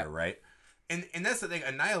happening here, right? And that's the thing.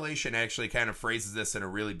 Annihilation actually kind of phrases this in a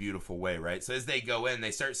really beautiful way, right? So as they go in,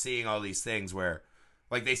 they start seeing all these things where,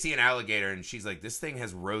 like, they see an alligator and she's like, this thing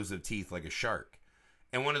has rows of teeth like a shark.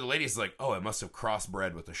 And one of the ladies is like, oh, it must have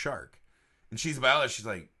crossbred with a shark. And she's a biologist. She's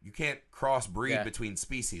like, you can't crossbreed between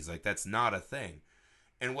species. Like, that's not a thing.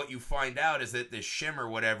 And what you find out is that this shimmer,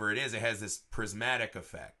 whatever it has this prismatic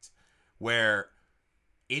effect where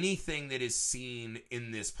anything that is seen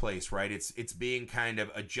in this place, right, it's being kind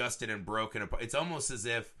of adjusted and broken apart. It's almost as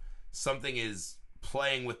if something is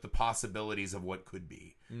playing with the possibilities of what could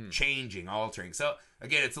be, changing, altering. So,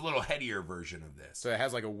 again, it's a little headier version of this. So it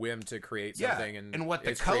has like a whim to create something. And what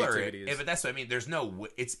the color is. But that's what I mean. There's no,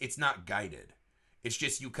 it's not guided. It's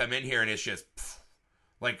just you come in here and it's just,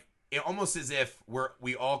 like, it almost as if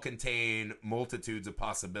we all contain multitudes of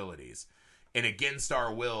possibilities. And against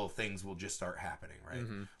our will, things will just start happening, right?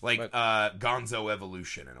 Mm-hmm. Like Gonzo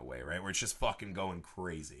evolution in a way, right? Where it's just fucking going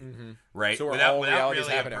crazy, right? So all realities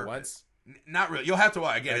happen at once? Not really. You'll have to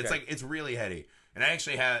watch. Again, it's like, it's really heady. And I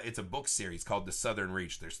actually it's a book series called The Southern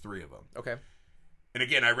Reach. There's 3 of them. Okay. And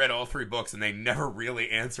again, I read all 3 books, and they never really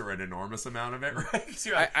answer an enormous amount of it, right?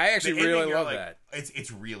 So like, I actually really love that.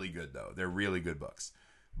 It's really good, though. They're really good books.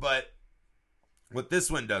 But what this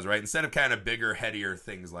one does, right, instead of kind of bigger, headier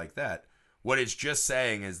things like that, what it's just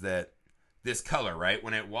saying is that this color, right,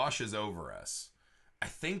 when it washes over us, I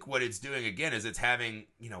think what it's doing, again, is it's having,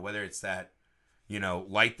 whether it's that,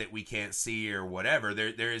 light that we can't see or whatever,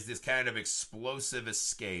 there is this kind of explosive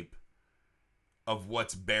escape of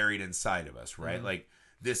what's buried inside of us, right? Mm-hmm. Like,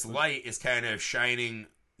 this light is kind of shining,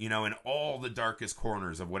 in all the darkest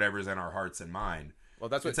corners of whatever's in our hearts and mind. Well,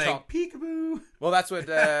 that's what peekaboo. Well, that's what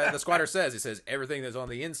the squatter says. He says everything that's on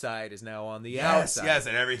the inside is now on the outside. Yes,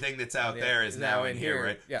 and everything that's out there is now in here,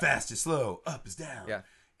 right? Yeah. Fast is slow, up is down. Yeah,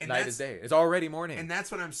 and night is day. It's already morning. And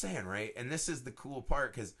that's what I'm saying, right? And this is the cool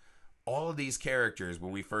part, because all of these characters,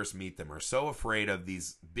 when we first meet them, are so afraid of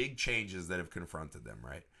these big changes that have confronted them,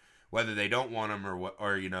 right? Whether they don't want them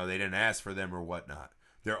or they didn't ask for them or whatnot.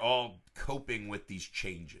 They're all coping with these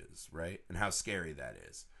changes, right? And how scary that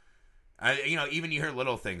is. Even you hear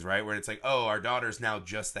little things, right? Where it's like, oh, our daughter's now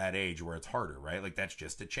just that age where it's harder, right? Like, that's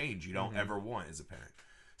just a change you don't ever want as a parent.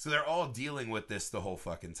 So they're all dealing with this the whole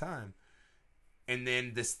fucking time. And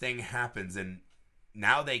then this thing happens, and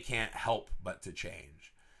now they can't help but to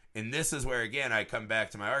change. And this is where, again, I come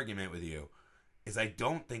back to my argument with you, is I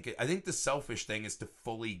think the selfish thing is to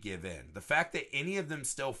fully give in. The fact that any of them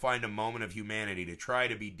still find a moment of humanity to try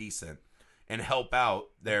to be decent and help out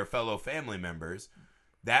their fellow family members,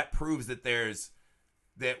 that proves that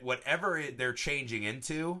that whatever they're changing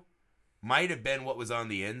into might have been what was on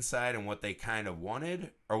the inside and what they kind of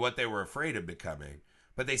wanted or what they were afraid of becoming.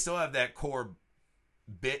 But they still have that core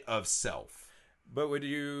bit of self. But would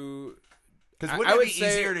you... Because wouldn't it be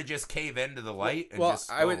easier to just cave into the light? And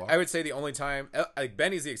just I would say the only time... Like,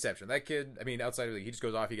 Benny's the exception. That kid, I mean, outside of he just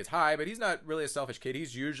goes off, he gets high, but he's not really a selfish kid.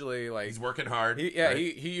 He's usually like... He's working hard.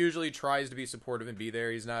 He usually tries to be supportive and be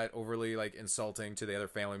there. He's not overly like insulting to the other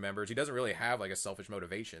family members. He doesn't really have like a selfish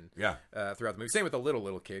motivation throughout the movie. Same with the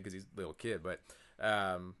little kid, because he's a little kid. But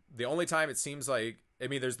the only time it seems like... I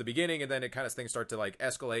mean, there's the beginning, and then it kind of things start to like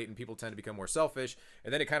escalate, and people tend to become more selfish.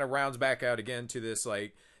 And then it kind of rounds back out again to this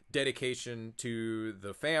like... dedication to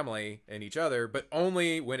the family and each other, but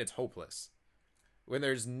only when it's hopeless, when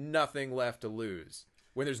there's nothing left to lose,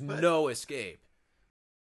 when there's no escape.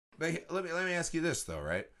 But let me ask you this though,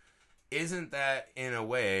 right? Isn't that in a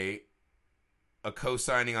way a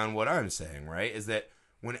co-signing on what I'm saying, right? Is that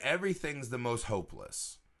when everything's the most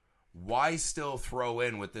hopeless, why still throw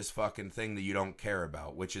in with this fucking thing that you don't care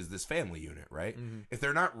about, which is this family unit, right? Mm-hmm. If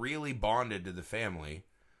they're not really bonded to the family,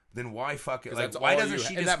 then why fuck it? Like, why doesn't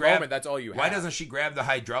she just grab? That's all you have. Why doesn't she grab the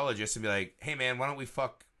hydrologist and be like, "Hey man, why don't we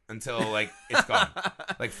fuck until like it's gone?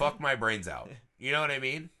 Like fuck my brains out." You know what I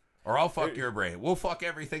mean? Or I'll fuck your brain. We'll fuck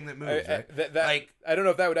everything that moves. Right? Like I don't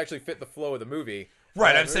know if that would actually fit the flow of the movie.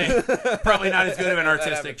 Right. I'm saying probably not as good of an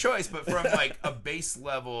artistic choice, but from like a base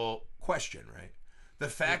level question, right? The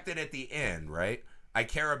fact that at the end, right, I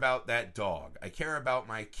care about that dog. I care about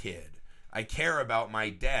my kid. I care about my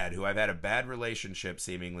dad, who I've had a bad relationship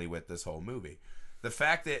seemingly with this whole movie. The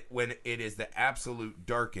fact that when it is the absolute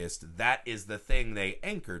darkest, that is the thing they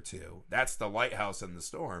anchor to. That's the lighthouse in the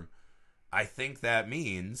storm. I think that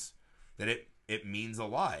means that it means a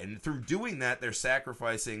lot. And through doing that, they're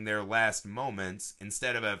sacrificing their last moments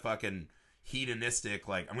instead of a fucking hedonistic,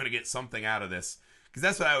 like, I'm going to get something out of this. Because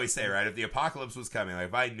that's what I always say, right? If the apocalypse was coming, like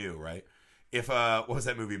if I knew, right? If, what was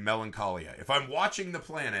that movie? Melancholia. If I'm watching the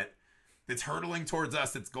planet... it's hurtling towards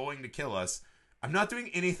us, it's going to kill us, I'm not doing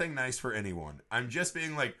anything nice for anyone. I'm just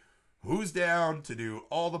being like, who's down to do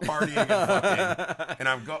all the partying and fucking, and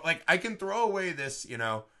I'm like, I can throw away this, you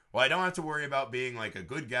know, well, I don't have to worry about being like a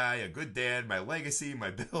good guy, a good dad, my legacy,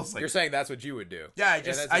 my bills. Like, you're saying that's what you would do. Yeah,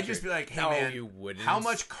 I'd just be like, hey man, you wouldn't. How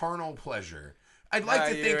much carnal pleasure? I'd like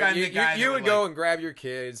to think I'm the guy you would go and grab your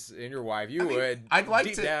kids and your wife. I'd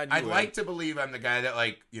like to believe I'm the guy that,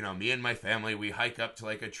 like, you know, me and my family, we hike up to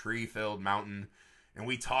like a tree-filled mountain and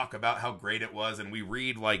we talk about how great it was and we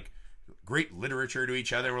read like great literature to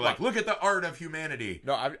each other. We're like, look at the art of humanity.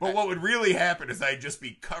 But what would really happen is I'd just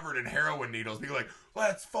be covered in heroin needles, be like,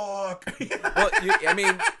 let's fuck. Well, I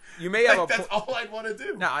mean, you may have that's all I'd want to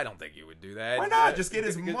do. No, I don't think you would do that. Why not? Just get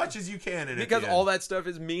as much as you can in it. Because all that stuff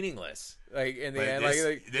is meaningless. Like in the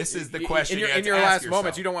end, this is the question. In your last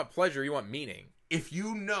moments, you don't want pleasure, you want meaning. If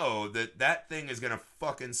you know that thing is gonna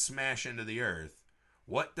fucking smash into the earth,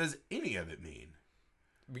 what does any of it mean?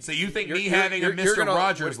 So you think me having a Mr.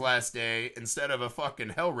 Rogers last day instead of a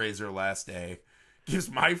fucking Hellraiser last day gives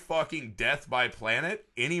my fucking death by planet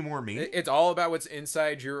any more meaning? It's all about what's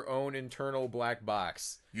inside your own internal black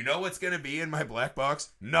box. You know what's going to be in my black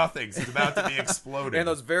box? Nothing. It's about to be exploded. In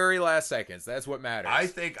those very last seconds. That's what matters. I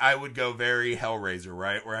think I would go very Hellraiser,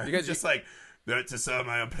 right? Where I'm just like, to some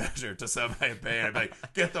my own pleasure, to some my own pain. I'd be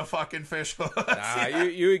like, get the fucking fish hooks.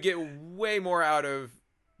 You would get way more out of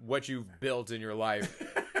what you've built in your life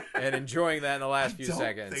and enjoying that in the last few seconds.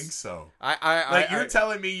 I don't think so. You're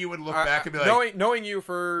telling me you would look back and be like, knowing you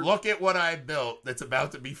for look at what I built that's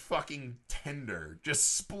about to be fucking tender,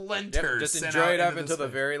 just splinters. Just enjoy it up until the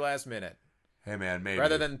very last minute. Hey man, maybe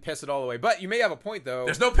rather than piss it all away. But you may have a point though.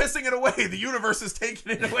 There's no pissing it away. The universe is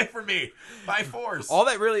taking it away from me by force. All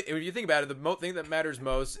that really, if you think about it, the thing that matters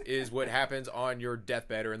most is what happens on your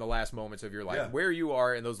deathbed or in the last moments of your life, where you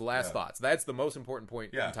are in those last thoughts. That's the most important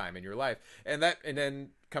point in time in your life. And then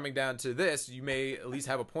coming down to this, you may at least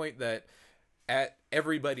have a point that at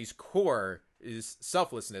everybody's core is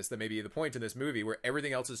selflessness. That may be the point in this movie where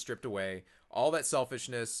everything else is stripped away. All that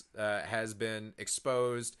selfishness has been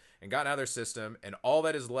exposed and gotten out of their system, and all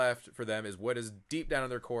that is left for them is what is deep down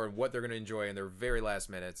in their core and what they're going to enjoy in their very last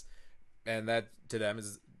minutes. And that to them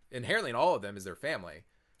is inherently in all of them is their family.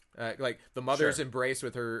 Like the mother's embrace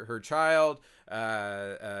with her child,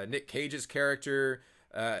 Nick Cage's character.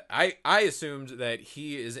 I assumed that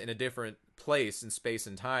he is in a different place in space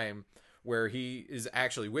and time where he is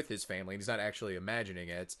actually with his family and he's not actually imagining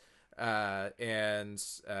it. And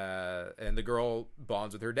the girl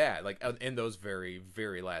bonds with her dad, like in those very,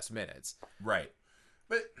 very last minutes. Right.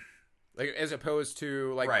 But like, as opposed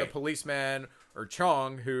to like the policeman or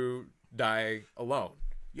Chong who die alone.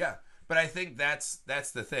 Yeah. But I think that's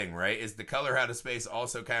the thing, right? Is the color out of space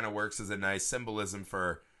also kind of works as a nice symbolism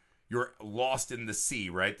for you're lost in the sea,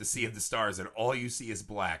 right? The sea of the stars, and all you see is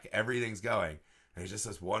black. Everything's going. And there's just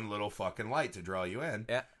this one little fucking light to draw you in.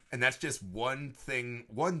 Yeah. And that's just one thing,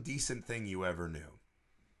 one decent thing you ever knew.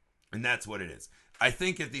 And that's what it is. I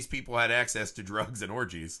think if these people had access to drugs and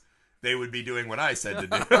orgies, they would be doing what I said to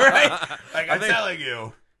do, right? Like I'm telling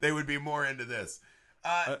you, they would be more into this.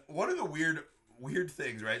 One of the weird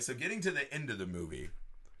things, right? So getting to the end of the movie,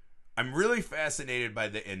 I'm really fascinated by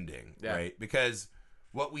the ending, right? Because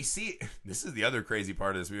what we see, this is the other crazy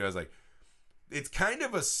part of this movie. I was like, it's kind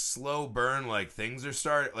of a slow burn. Like things are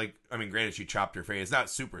starting. Like, I mean, granted, she chopped her face. It's not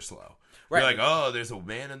super slow. Right. You're like, oh, there's a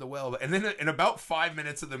man in the well. And then in about 5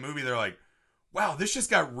 minutes of the movie, they're like, wow, this just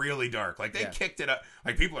got really dark. Like they kicked it up.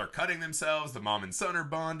 Like people are cutting themselves. The mom and son are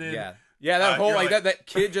bonded. Yeah. Yeah. That whole like that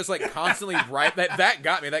kid just like constantly that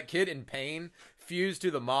got me. That kid in pain fused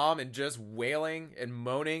to the mom and just wailing and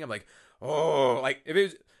moaning. I'm like, oh, like if it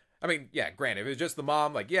was. I mean, yeah, granted, if it was just the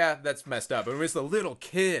mom, like, yeah, that's messed up. But when it's the little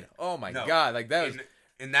kid, oh my God, like that was...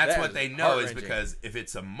 And that's what they know is because if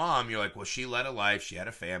it's a mom, you're like, well, she led a life, she had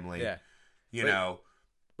a family, you know.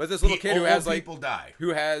 But this little kid who has like... people die.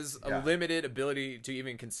 Who has a limited ability to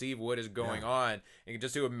even conceive what is going on. And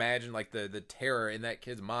just to imagine like the terror in that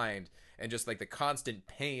kid's mind and just like the constant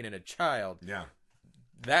pain in a child. Yeah.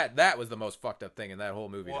 That was the most fucked up thing in that whole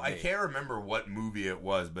movie. Well, I can't remember what movie it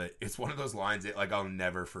was, but it's one of those lines that like I'll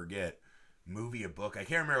never forget. Movie, a book. I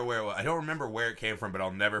can't remember where it was. I don't remember where it came from, but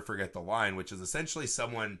I'll never forget the line, which is essentially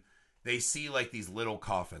someone, they see like these little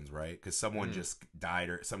coffins, right? Because someone just died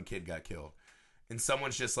or some kid got killed. And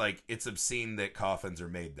someone's just like, it's obscene that coffins are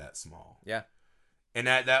made that small. Yeah. And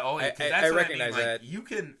that's I recognize like, that. You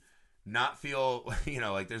can not feel, you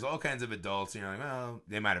know, like there's all kinds of adults, you know, like, well,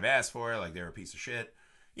 they might have asked for it, like they're a piece of shit.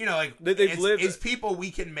 You know, like, they've lived... as people, we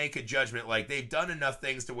can make a judgment. Like, they've done enough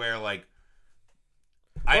things to where, like,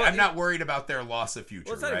 I'm not worried about their loss of future,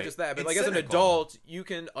 well, it's not even just that, but, it's like, cynical. As an adult, you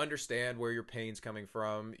can understand where your pain's coming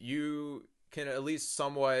from. You can at least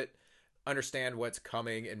somewhat understand what's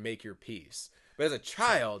coming and make your peace. But as a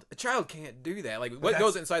child can't do that. Like, what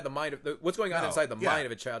goes inside the mind of... what's going on inside the mind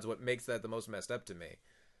of a child is what makes that the most messed up to me.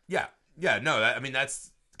 Yeah. Yeah, no, I mean,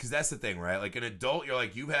 that's... Because that's the thing, right? Like an adult, you're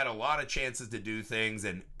like, you've had a lot of chances to do things.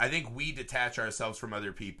 And I think we detach ourselves from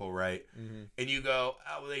other people, right? Mm-hmm. And you go,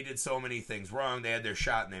 oh, well, they did so many things wrong. They had their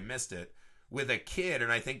shot and they missed it. With a kid,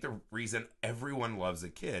 and I think the reason everyone loves a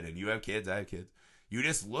kid, and you have kids, I have kids, you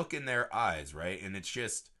just look in their eyes, right? And it's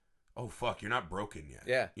just, oh, fuck, you're not broken yet.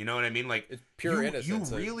 Yeah. You know what I mean? Like, it's pure innocence.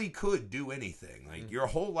 You really could do anything. Like, your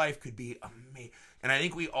whole life could be amazing. And I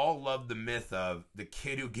think we all love the myth of the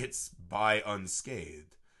kid who gets by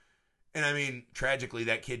unscathed. And I mean, tragically,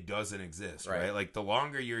 that kid doesn't exist, right? Like, the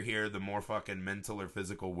longer you're here, the more fucking mental or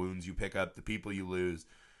physical wounds you pick up, the people you lose.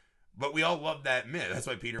 But we all love that myth. That's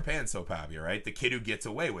why Peter Pan's so popular, right? The kid who gets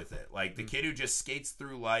away with it. Like, the kid who just skates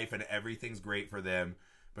through life and everything's great for them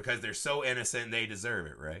because they're so innocent and they deserve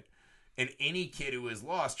it, right? And any kid who is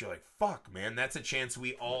lost, you're like, fuck, man, that's a chance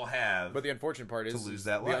we all have. But the unfortunate part is to lose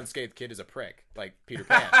that the life. Unscathed kid is a prick, like Peter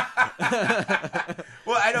Pan.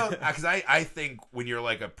 Well, I don't, because I think when you're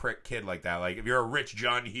like a prick kid like that, like if you're a rich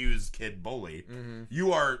John Hughes kid bully,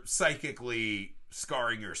 you are psychically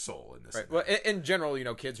scarring your soul in this. Right. Well, in general, you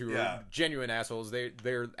know, kids who are genuine assholes,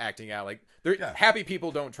 they're acting out like they're happy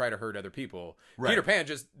people don't try to hurt other people. Right. Peter Pan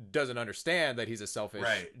just doesn't understand that he's a selfish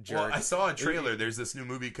jerk. Well, I saw a trailer. There's this new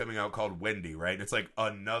movie coming out called Wendy, right? And it's like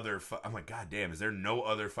another. I'm like, God damn, is there no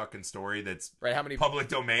other fucking story that's how many public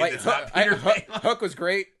domain like, that's not Peter Pan? Hook was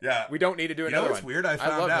great. Yeah, we don't need to do another one. You know what's weird? I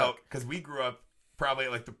found out because we grew up probably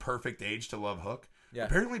at like the perfect age to love Hook. Yeah.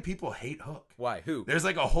 Apparently people hate Hook. Why? Who? There's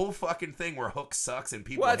like a whole fucking thing where Hook sucks and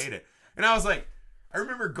people hate it. And I was like, I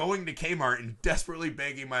remember going to Kmart and desperately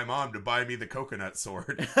begging my mom to buy me the coconut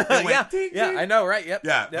sword. Went, ding, ding. I know, right? Yep.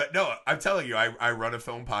 Yeah, but no, I'm telling you, I run a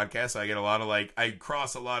film podcast, so I get a lot of I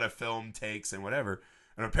cross a lot of film takes and whatever.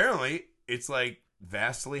 And apparently it's like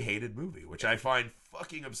vastly hated movie, which I find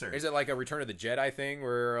fucking absurd. Is it like a Return of the Jedi thing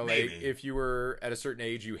where like maybe. If you were at a certain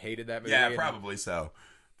age you hated that movie? Yeah, probably so.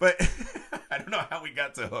 But I don't know how we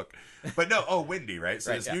got to Hook. But no, Wendy, right?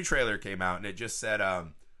 So this new trailer came out and it just said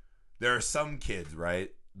there are some kids, right?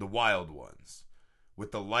 The wild ones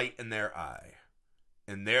with the light in their eye.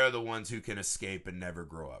 And they're the ones who can escape and never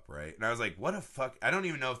grow up, right? And I was like, what a fuck. I don't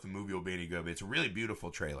even know if the movie will be any good, but it's a really beautiful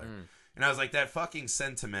trailer. And I was like, that fucking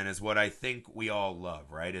sentiment is what I think we all love,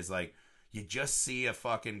 right? Is like, you just see a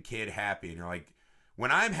fucking kid happy. And you're like, when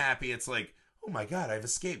I'm happy, it's like, oh my God, I've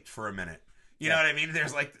escaped for a minute. You know what I mean?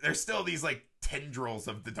 There's still these like tendrils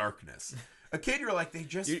of the darkness. A kid, you're like, they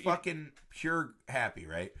just fucking pure happy,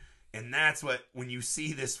 right? And that's what, when you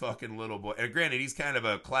see this fucking little boy, and granted, he's kind of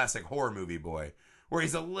a classic horror movie boy, where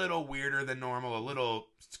he's a little weirder than normal, a little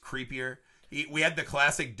creepier. We had the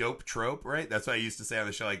classic dope trope, right? That's what I used to say on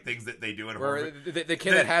the show, like things that they do in horror. The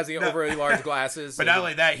kid that has the overly large glasses. But not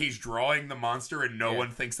only that, he's drawing the monster and no one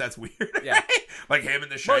thinks that's weird. Yeah. Right? Like him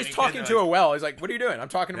and the Shining. Well, he's talking to a well. He's like, what are you doing? I'm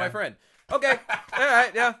talking to my friend. Okay. All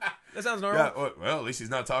right. Yeah. That sounds normal. Yeah, well, at least he's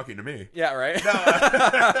not talking to me. Yeah, right.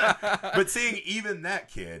 No, but seeing even that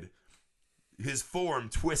kid, his form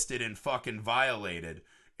twisted and fucking violated.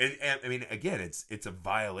 And I mean, again, it's a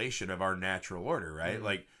violation of our natural order, right? Mm-hmm.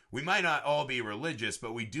 Like, we might not all be religious,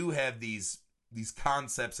 but we do have these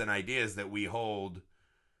concepts and ideas that we hold,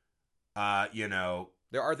 you know.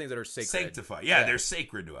 There are things that are sacred. Sanctified. Yeah, they're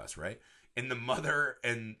sacred to us, right? And the mother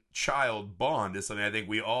and child bond is something I think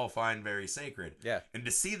we all find very sacred. Yeah. And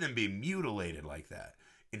to see them be mutilated like that.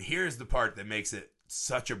 And here's the part that makes it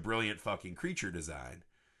such a brilliant fucking creature design.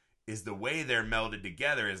 Is the way they're melded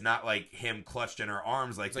together is not like him clutched in her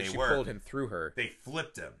arms like they were. She pulled him through her. They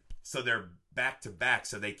flipped him. So they're back to back,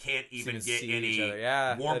 so they can't even get any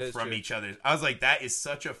warmth from each other. I was like, that is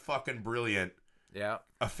such a fucking brilliant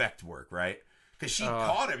effect work, right? Because she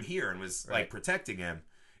caught him here and was like protecting him.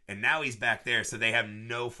 And now he's back there, so they have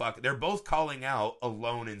no fuck. They're both calling out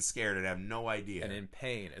alone and scared and have no idea. And in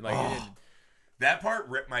pain. And like that part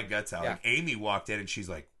ripped my guts out. Yeah. Like Amy walked in and she's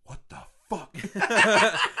like, what the fuck?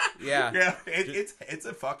 Yeah. Yeah. It's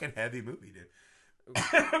a fucking heavy movie, dude.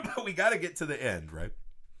 But we got to get to the end, right?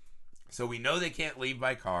 So we know they can't leave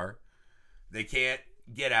by car. They can't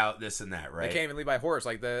get out, this and that, right? They can't even leave by horse.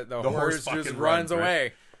 Like the horse just runs away.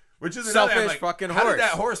 Right? Which is selfish like, fucking horse. How did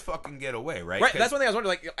that horse fucking get away, right? Right. That's one thing I was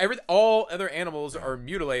wondering. Like all other animals are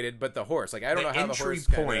mutilated, but the horse. Like I don't know how the horse.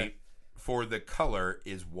 The entry point for the color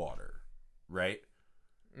is water, right?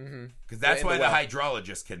 Because that's why the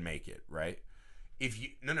hydrologist can make it, right? If you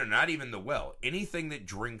not even the well. Anything that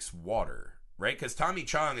drinks water, right? Because Tommy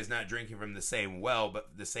Chong is not drinking from the same well,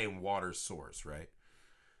 but the same water source, right?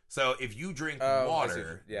 So if you drink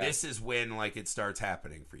water, this is when like it starts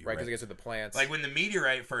happening for you, right? Because it gets with the plants. Like when the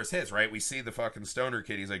meteorite first hits, right? We see the fucking stoner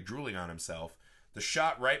kid. He's like drooling on himself. The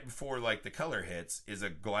shot right before like the color hits is a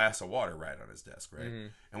glass of water right on his desk, right? Mm-hmm.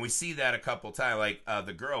 And we see that a couple times. Like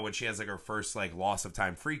the girl when she has like her first like loss of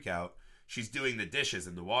time freak out, she's doing the dishes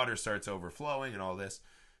and the water starts overflowing and all this.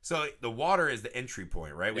 So the water is the entry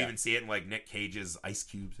point, right? We even see it in like Nick Cage's Ice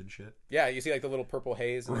Cubes and shit. Yeah, you see like the little purple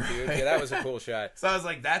haze in the dude. Yeah, that was a cool shot. So I was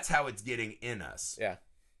like, that's how it's getting in us. Yeah.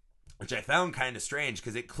 Which I found kind of strange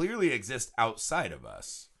because it clearly exists outside of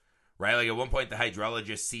us, right? Like at one point the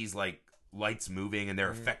hydrologist sees like lights moving and they're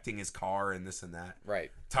affecting his car and this and that. Right.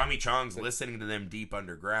 Tommy Chong's listening to them deep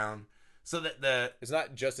underground. So that it's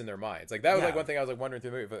not just in their minds. Like that was like one thing I was like wondering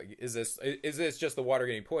through the movie. Like, is this just the water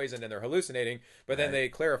getting poisoned and they're hallucinating? But then they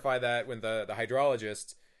clarify that when the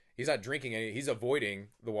hydrologist, he's not drinking any, he's avoiding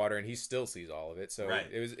the water and he still sees all of it. So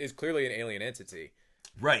it's clearly an alien entity.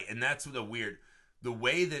 Right, and that's the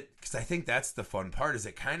way that, because I think that's the fun part, is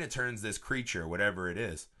it kind of turns this creature, whatever it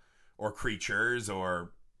is, or creatures,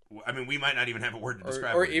 or I mean, we might not even have a word to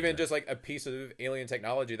describe, or even just like a piece of alien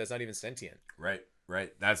technology that's not even sentient. Right.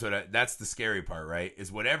 Right, that's that's the scary part, right?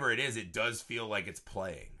 Is whatever it is, it does feel like it's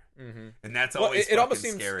playing, and that's always it almost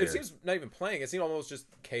seems scarier. It seems not even playing; it seems almost just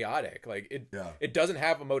chaotic. Like it doesn't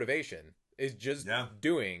have a motivation; it's just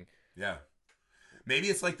doing. Yeah, maybe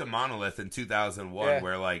it's like the monolith in 2001,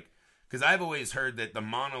 where like, because I've always heard that the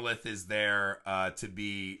monolith is there to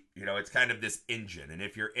be, it's kind of this engine, and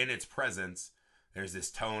if you're in its presence, there's this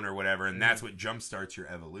tone or whatever, and that's what jumpstarts your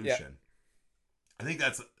evolution. Yeah. I think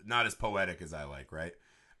that's not as poetic as I like, right?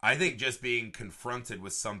 I think just being confronted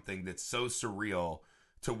with something that's so surreal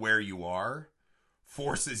to where you are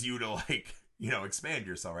forces you to like, expand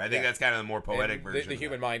yourself, right? I think that's kind of the more poetic version. The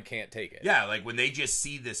human mind can't take it. Yeah, like when they just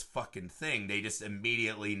see this fucking thing, they just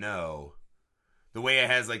immediately know. The way it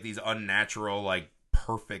has like these unnatural, like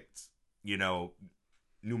perfect,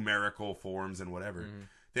 numerical forms and whatever.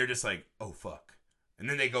 They're just like, oh fuck. And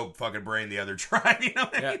then they go fucking brain the other tribe, you know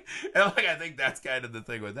what I mean? And like, I think that's kind of the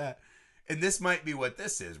thing with that. And this might be what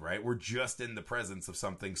this is, right? We're just in the presence of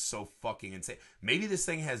something so fucking insane. Maybe this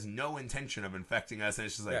thing has no intention of infecting us, and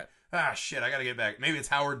it's just like, shit, I gotta get back. Maybe it's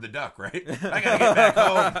Howard the Duck, right? I gotta get back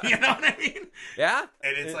home. You know what I mean? Yeah.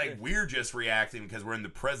 And it's like, we're just reacting because we're in the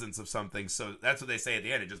presence of something. So that's what they say at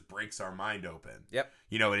the end. It just breaks our mind open. Yep.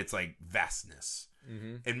 And it's like vastness.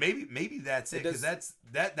 And maybe that's it, because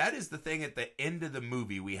that is the thing at the end of the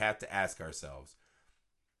movie we have to ask ourselves,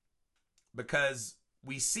 because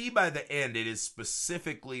we see by the end it is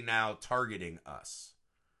specifically now targeting us,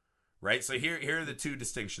 right? So here are the two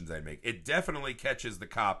distinctions I make. It definitely catches the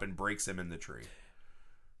cop and breaks him in the tree.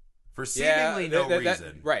 for seemingly no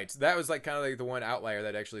reason. Right. That was like kind of like the one outlier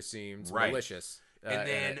that actually seemed malicious. And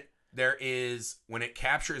then there is, when it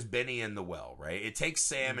captures Benny in the well, right? It takes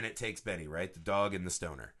Sam and it takes Benny, right? The dog and the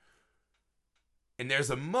stoner. And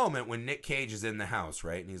there's a moment when Nick Cage is in the house,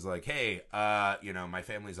 right? And he's like, hey, my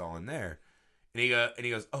family's all in there. And he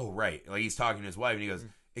goes, oh, right. Like, he's talking to his wife, and he goes,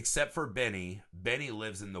 except for Benny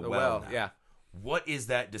lives in the well now. Yeah. What is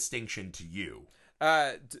that distinction to you?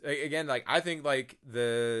 Again, like, I think, like,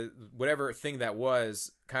 the whatever thing that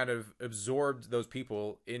was kind of absorbed those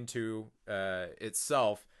people into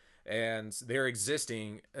itself, and they're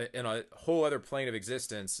existing in a whole other plane of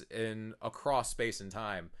existence across space and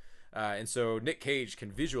time. And so Nick Cage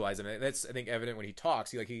can visualize them, and that's, I think, evident when he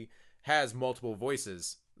talks. He has multiple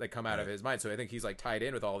voices that come out of his mind, so I think he's like tied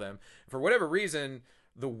in with all of them. For whatever reason,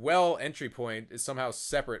 the well entry point is somehow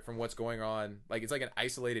separate from what's going on. Like, it's like an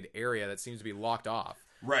isolated area that seems to be locked off.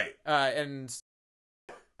 Right. And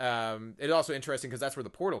it's also interesting because that's where the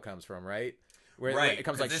portal comes from, right? Where it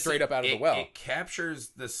comes like straight up out of the well. It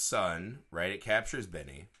captures the sun, right? It captures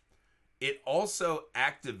Benny. It also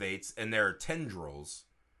activates, and there are tendrils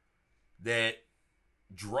that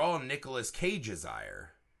draw Nicolas Cage's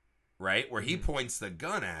ire, right? Where he points the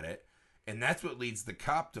gun at it, and that's what leads the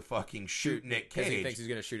cop to fucking shoot Nick Cage. Because he thinks he's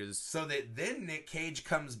going to shoot his... So that then Nick Cage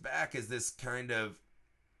comes back as this kind of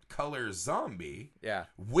color zombie. Yeah.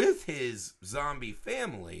 With his zombie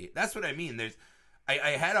family. That's what I mean.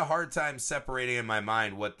 I had a hard time separating in my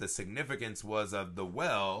mind what the significance was of the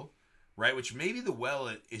well, right? Which maybe the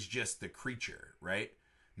well is just the creature, right?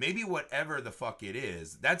 Maybe whatever the fuck it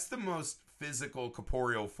is, that's the most physical,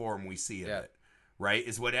 corporeal form we see of it, right?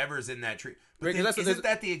 Is whatever's in that tree. But then, isn't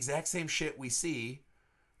that the exact same shit we see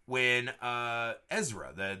when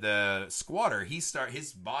Ezra, the squatter,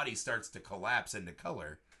 his body starts to collapse into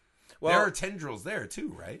color? Well, there are tendrils there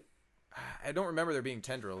too, right? I don't remember there being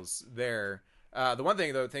tendrils there. The one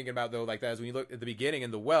thing, though, thinking about, though, like that, is when you look at the beginning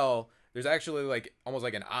in the well, there's actually like almost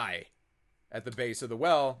like an eye at the base of the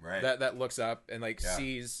well that looks up and like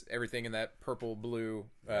sees everything in that purple blue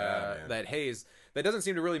that haze that doesn't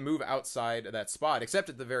seem to really move outside of that spot, except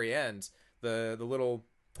at the very end, the little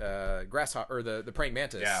grasshopper or the praying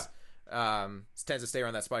mantis tends to stay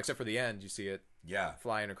around that spot, except for the end you see it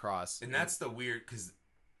flying across. And that's the weird, because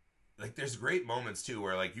like there's great moments too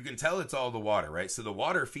where like you can tell it's all the water, right? So the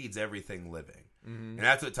water feeds everything living. And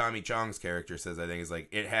that's what Tommy Chong's character says, I think, is like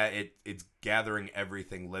it's gathering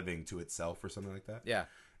everything living to itself or something like that. Yeah.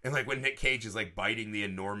 And like when Nick Cage is like biting the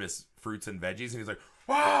enormous fruits and veggies and he's like,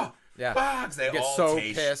 "Wow!" Bugs. They all so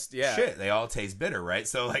taste pissed. Yeah. Shit. They all taste bitter, right?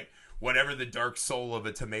 So like whatever the dark soul of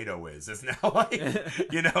a tomato is now like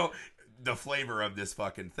the flavor of this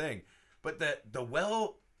fucking thing. But the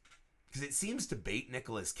well, because it seems to bait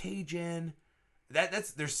Nicolas Cage in.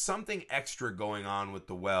 There's something extra going on with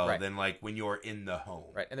the well than like when you're in the home,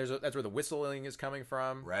 right? And that's where the whistling is coming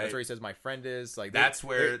from, right? That's where he says "my friend is." Like that's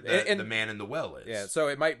where the man in the well is. Yeah, so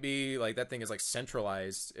it might be like that thing is like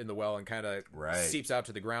centralized in the well and kind of seeps out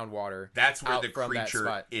to the groundwater. That's where the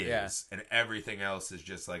creature is, and everything else is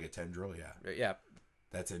just like a tendril. Yeah.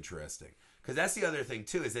 That's interesting, because that's the other thing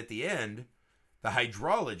too. Is at the end, the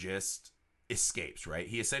hydrologist escapes, right?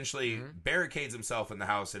 He essentially barricades himself in the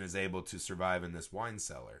house and is able to survive in this wine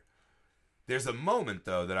cellar. There's a moment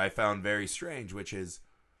though that I found very strange, which is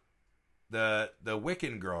the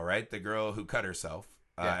Wiccan girl, right? The girl who cut herself.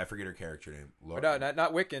 I forget her character name. No,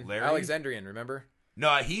 not Wiccan. Larry? Alexandrian, remember?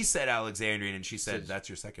 No, he said Alexandrian, and she said that's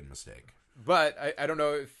your second mistake. But I don't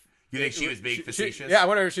know if you think she was being facetious. I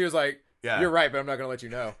wonder if she was like, you're right, but I'm not going to let you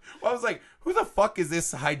know. Well, I was like, who the fuck is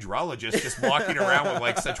this hydrologist just walking around with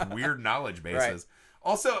like such weird knowledge bases?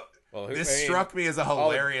 Right. Also, struck me as a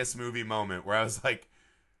hilarious movie moment where I was like,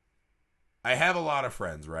 I have a lot of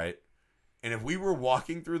friends, right? And if we were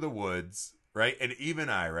walking through the woods, right, and even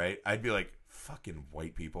I'd be like, fucking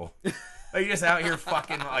white people. Like, just out here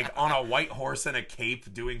fucking like on a white horse and a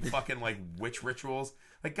cape doing fucking like witch rituals.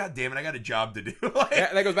 Like, God damn it, I got a job to do. Like,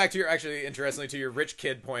 that goes back to interestingly, to your rich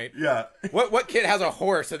kid point. Yeah. What kid has a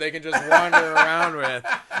horse that they can just wander around with?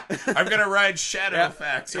 I'm going to ride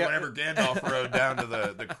Shadowfax or whatever Gandalf rode down to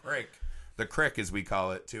the creek. The creek, as we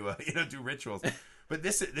call it, to do rituals. But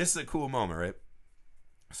this is a cool moment, right?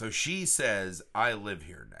 So she says, I live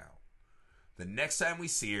here now. The next time we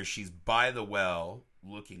see her, she's by the well,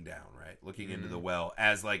 looking down, right? Looking into the well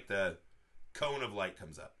as like the cone of light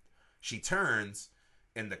comes up. She turns,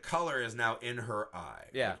 and the color is now in her eye.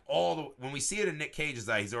 Yeah. Like when we see it in Nick Cage's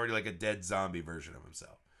eye, he's already like a dead zombie version of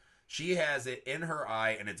himself. She has it in her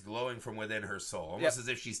eye, and it's glowing from within her soul, almost as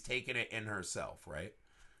if she's taken it in herself, right?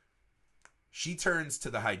 She turns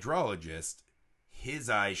to the hydrologist. His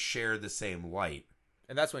eyes share the same light.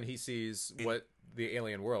 And that's when he sees what the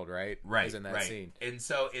alien world, right? Right. Is in that scene. And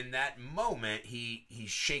so in that moment, he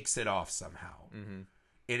shakes it off somehow. Mm-hmm.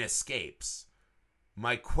 It escapes.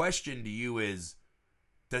 My question to you is,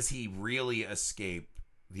 does he really escape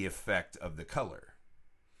the effect of the color?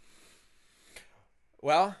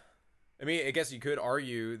 Well, I mean, I guess you could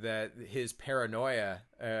argue that his paranoia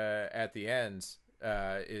at the end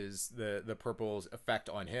is the purple's effect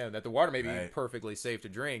on him. That the water may be perfectly safe to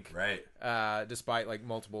drink, right? Despite like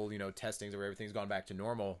multiple testings where everything's gone back to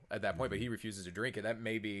normal at that point, but he refuses to drink it. That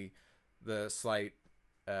may be the slight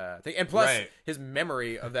thing. And plus, his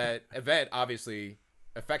memory of that event obviously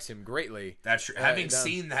affects him greatly. That's true. Having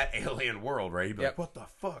seen that alien world, right? He'd be like, "What the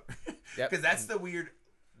fuck?" Because that's the weird.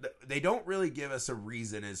 They don't really give us a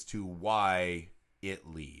reason as to why it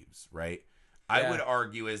leaves, right? I would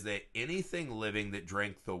argue is that anything living that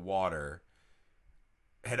drank the water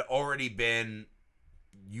had already been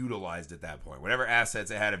utilized at that point. Whatever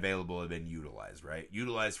assets it had available had been utilized, right?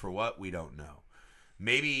 Utilized for what? We don't know.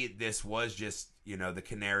 Maybe this was just, the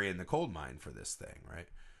canary in the coal mine for this thing, right?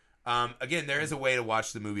 Again, there is a way to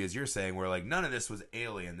watch the movie, as you're saying, where like none of this was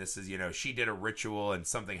alien. This is, she did a ritual and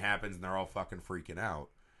something happens and they're all fucking freaking out.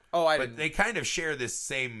 But they kind of share this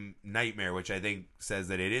same nightmare, which I think says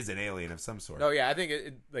that it is an alien of some sort. Oh yeah, I think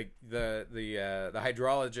the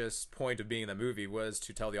hydrologist's point of being in the movie was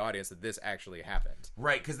to tell the audience that this actually happened.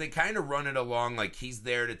 Right, because they kind of run it along like he's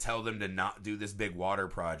there to tell them to not do this big water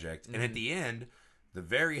project, and at the end, the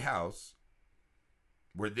very house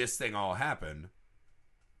where this thing all happened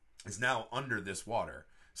is now under this water.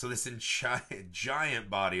 So this giant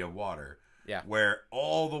body of water, where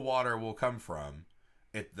all the water will come from.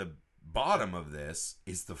 At the bottom of this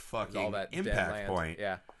is the fucking impact point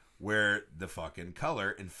where the fucking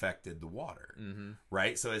color infected the water.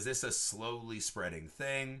 Right? So is this a slowly spreading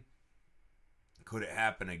thing? Could it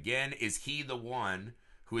happen again? Is he the one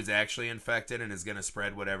who is actually infected and is going to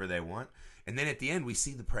spread whatever they want? And then at the end, we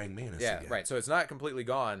see the praying mantis again. Right. So it's not completely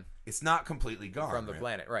gone. It's not completely gone. From the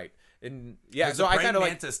planet, right. And so the praying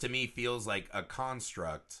mantis to me feels like a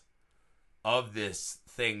construct of this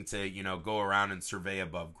thing to go around and survey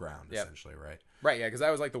above ground, essentially, right? Right, yeah, because that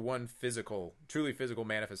was like the one truly physical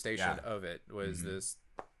manifestation of it was this.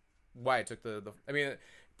 Why it took the I mean,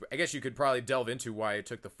 I guess you could probably delve into why it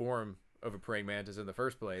took the form of a praying mantis in the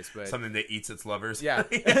first place, but something that eats its lovers. Yeah,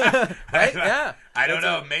 right. Yeah, I don't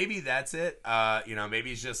know. Maybe that's it. Maybe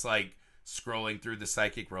he's just like scrolling through the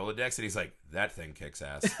psychic Rolodex and he's like, that thing kicks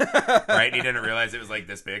ass. Right? And he didn't realize it was like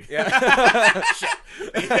this big. Damn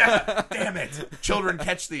it. Children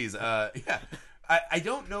catch these. I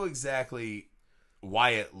don't know exactly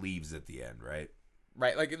why it leaves at the end, right?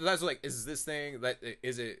 Right. Like, that's like, is this thing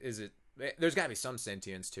is it there's gotta be some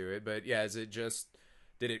sentience to it, but is it just,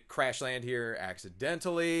 did it crash land here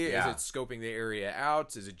accidentally? Is it scoping the area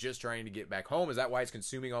out? Is it just trying to get back home? Is that why it's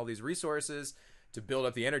consuming all these resources to build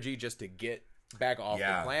up the energy just to get back off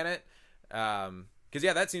the planet? Because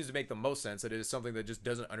that seems to make the most sense. That it is something that just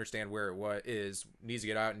doesn't understand where it is, needs to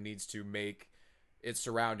get out and needs to make its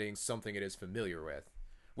surroundings something it is familiar with,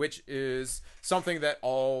 which is something that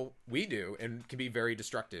all we do and can be very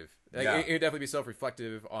destructive. Like, it would definitely be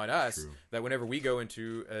self-reflective on us that whenever we go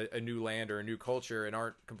into a new land or a new culture and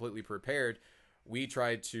aren't completely prepared, we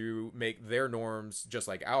try to make their norms just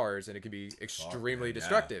like ours, and it can be extremely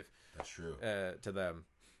destructive. That's true. To them.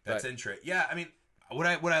 That's interesting. Yeah, I mean, what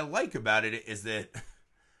I like about it is that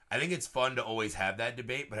I think it's fun to always have that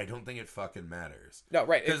debate, but I don't think it fucking matters. No,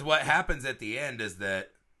 right. Because what happens at the end is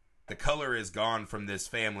that the color is gone from this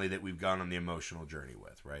family that we've gone on the emotional journey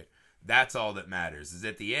with, right? That's all that matters. Is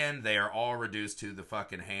at the end, they are all reduced to the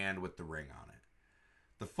fucking hand with the ring on it.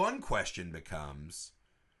 The fun question becomes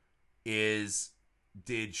is,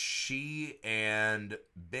 did she and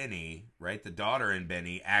Benny, right, the daughter and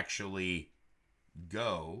Benny, actually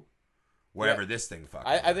go wherever this thing fucking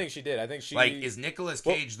I think she did. I think she... Like, is Nicolas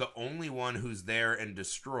Cage the only one who's there and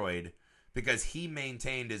destroyed because he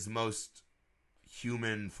maintained his most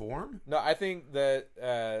human form? No, I think that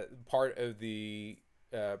part of the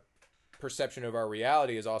perception of our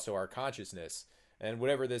reality is also our consciousness. And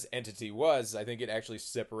whatever this entity was, I think it actually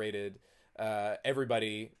separated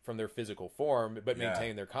everybody from their physical form, but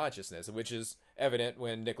maintained their consciousness, which is evident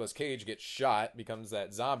when Nicolas Cage gets shot, becomes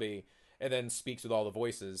that zombie, and then speaks with all the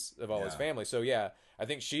voices of all his family. So I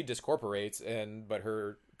think she discorporates, but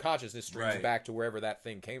her consciousness streams back to wherever that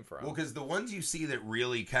thing came from. Well, because the ones you see that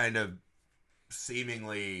really kind of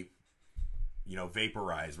seemingly,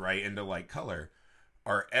 vaporize right into like color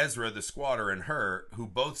are Ezra the squatter and her, who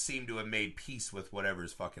both seem to have made peace with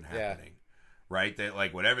whatever's fucking happening. Right? That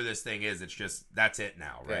like whatever this thing is, it's just, that's it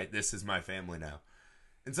now, right? This is my family now.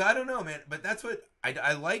 And so I don't know, man, but that's what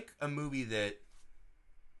I like a movie that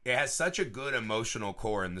it has such a good emotional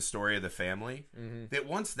core in the story of the family that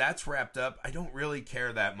once that's wrapped up, I don't really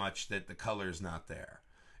care that much that the color's not there.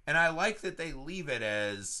 And I like that they leave it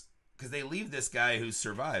as, because they leave this guy who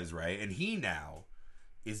survives, right? And he now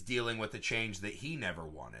is dealing with the change that he never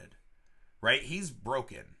wanted, right? He's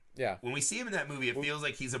broken. Yeah. When we see him in that movie, it feels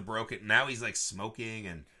like he's a broken, now he's like smoking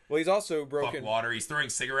and... Well, he's also broken. Fuck water. He's throwing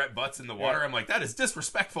cigarette butts in the water. Yeah. I'm like, that is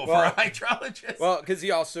disrespectful for a hydrologist. Well, because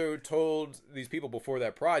he also told these people before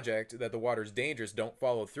that project that the water's dangerous. Don't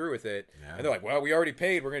follow through with it. Yeah. And they're like, well, we already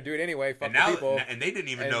paid. We're going to do it anyway. Fuck the people. And they didn't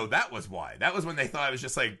even know that was why. That was when they thought it was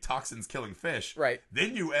just like toxins killing fish. Right.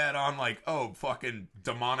 Then you add on like, oh, fucking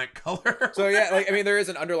demonic color. So yeah, like I mean, there is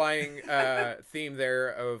an underlying theme there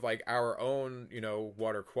of like our own,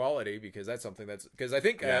 water quality, because that's something that's because I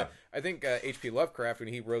think H.P. Lovecraft, when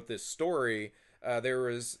he wrote this story, there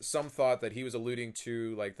was some thought that he was alluding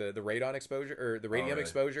to like the radon exposure or the radium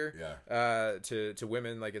exposure to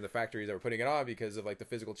women like in the factories that were putting it on because of like the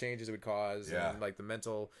physical changes it would cause and like the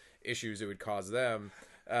mental issues it would cause them.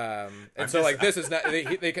 This is not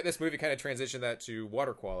this movie kind of transitioned that to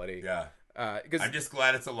water quality. Yeah. Because I'm just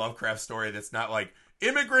glad it's a Lovecraft story that's not like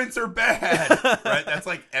immigrants are bad, right? That's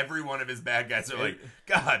like every one of his bad guys are like,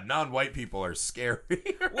 God, non-white people are scary.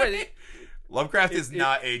 Right? Lovecraft is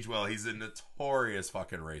not aged well. He's a notorious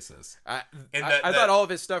fucking racist. I thought all of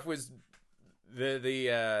his stuff was the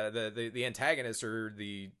antagonists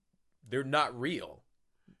they're not real.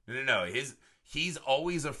 No. He's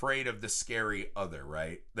always afraid of the scary other,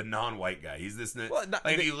 right? The non-white guy. He's this.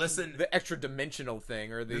 If you listen, the extra dimensional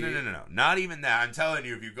thing or the no, not even that. I'm telling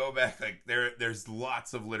you, if you go back, like there's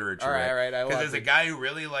lots of literature. All right. Because there's a guy who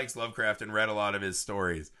really likes Lovecraft and read a lot of his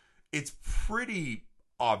stories. It's pretty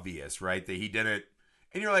obvious, right, that he didn't,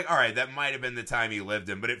 and you're like, all right, that might have been the time he lived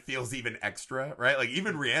in, but it feels even extra, right? Like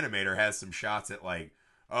even Reanimator has some shots at like,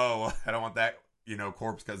 oh, I don't want that,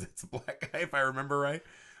 corpse because it's a black guy, if I remember right.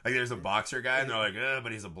 Like there's a boxer guy and they're like,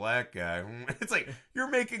 but he's a black guy. It's like,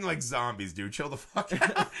 you're making like zombies, dude. Chill the fuck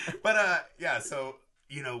out. But so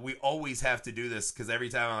we always have to do this because every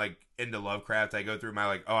time I'm like into Lovecraft, I go through my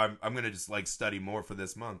like, I'm gonna just like study more for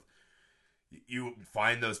this month. You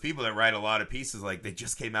find those people that write a lot of pieces, like they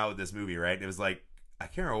just came out with this movie, right? And it was like, I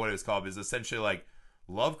can't remember what it was called, but it's essentially like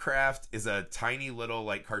Lovecraft is a tiny little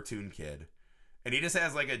like cartoon kid, and he just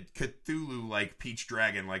has like a Cthulhu like peach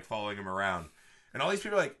dragon like following him around, and all these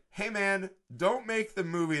people are like, hey man, don't make the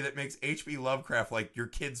movie that makes H.P. Lovecraft like your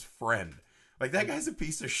kid's friend. Like that guy's a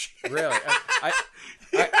piece of shit. Really?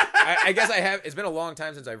 I guess I have. It's been a long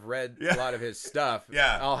time since I've read a lot of his stuff.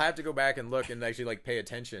 Yeah, I'll have to go back and look and actually like pay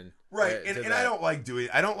attention. Right, and I don't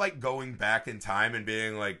like going back in time and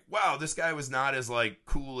being like, wow, this guy was not as like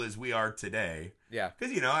cool as we are today. Yeah,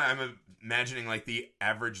 because I'm imagining like the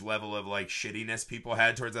average level of like shittiness people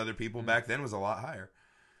had towards other people back then was a lot higher.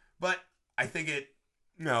 But I think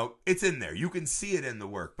it's in there. You can see it in the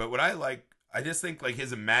work. But what I just think like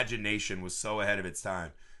his imagination was so ahead of its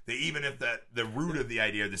time that even if the root of the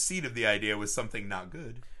idea, the seed of the idea was something not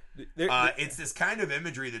good, it's this kind of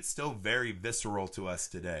imagery that's still very visceral to us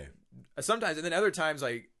today. Sometimes, and then other times,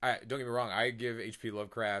 like, don't get me wrong, I give H.P.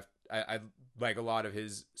 Lovecraft, I like a lot of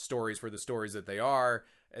his stories for the stories that they are,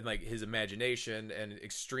 and like his imagination and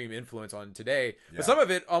extreme influence on today. Yeah. But some of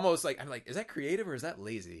it almost like, I'm like, is that creative or is that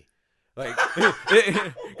lazy? Like,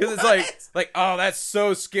 because it's like, oh, that's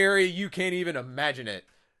so scary, you can't even imagine it.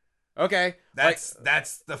 Okay, that's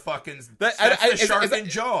the fucking the shark in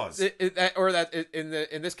Jaws.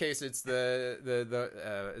 In this case, it's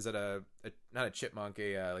the is it a not a chipmunk,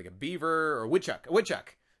 like a beaver or a woodchuck? A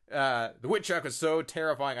woodchuck. The woodchuck was so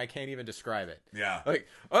terrifying, I can't even describe it. Yeah, like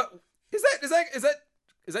is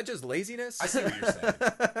that just laziness? I see what you're saying.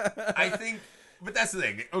 I think, but that's the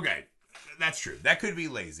thing. Okay, that's true. That could be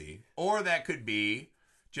lazy, or that could be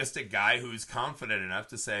just a guy who's confident enough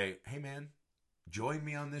to say, "Hey, man, join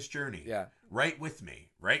me on this journey. Yeah. Right with me."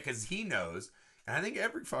 Right? Because he knows, and I think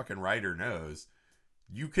every fucking writer knows,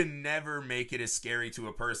 you can never make it as scary to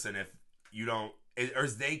a person if you don't, or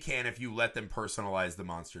as they can if you let them personalize the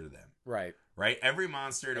monster to them. Right. Right? Every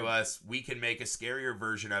monster to us, we can make a scarier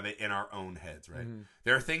version of it in our own heads, right? Mm-hmm.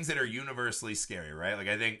 There are things that are universally scary, right? Like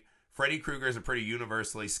I think Freddy Krueger is a pretty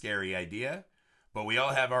universally scary idea, but we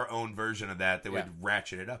all have our own version of that would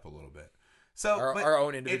ratchet it up a little bit. So our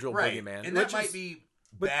own individual boogeyman. And that might be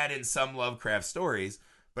bad in some Lovecraft stories,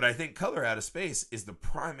 but I think Color Out of Space is the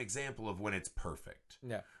prime example of when it's perfect.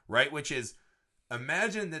 Yeah. Right? Which is,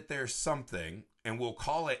 imagine that there's something, and we'll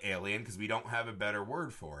call it alien because we don't have a better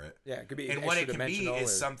word for it. Yeah, it could be. And what it can be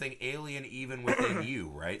is something alien even within you,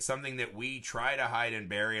 right? Something that we try to hide and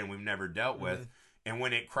bury and we've never dealt with. And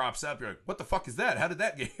when it crops up, you're like, what the fuck is that? How did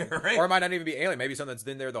that get here? Right? Or it might not even be alien. Maybe something that's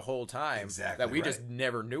been there the whole time that we just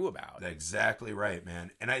never knew about. Exactly right,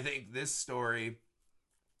 man. And I think this story,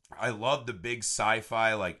 I love the big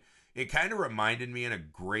sci-fi. Like, it kind of reminded me in a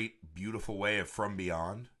great, beautiful way of From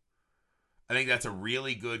Beyond. I think that's a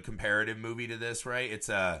really good comparative movie to this, right?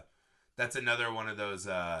 That's another one of those,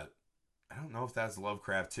 I don't know if that's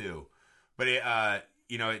Lovecraft too, but it,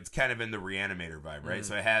 it's kind of in the Reanimator vibe, right?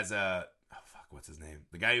 So it has what's his name?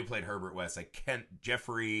 The guy who played Herbert West, like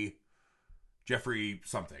Jeffrey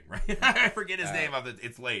something, right? I forget his name.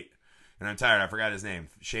 It's late, and I'm tired. I forgot his name.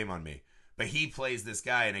 Shame on me. But he plays this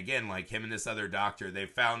guy, and again, like him and this other doctor, they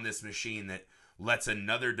found this machine that lets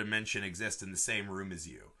another dimension exist in the same room as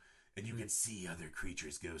you, and you can see other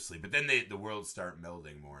creatures ghostly. But then the worlds start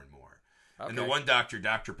melding more and more. Okay. And the one doctor,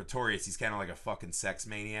 Dr. Pretorius, he's kind of like a fucking sex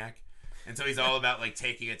maniac, and so he's all about like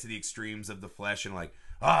taking it to the extremes of the flesh and like.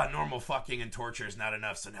 Normal fucking and torture is not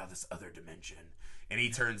enough, so now this other dimension. And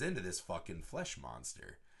he turns into this fucking flesh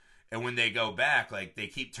monster. And when they go back, like, they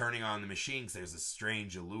keep turning on the machine because there's a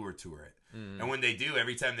strange allure to it. And when they do,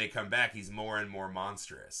 every time they come back, he's more and more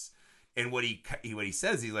monstrous. And what he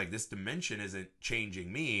says, he's like, this dimension isn't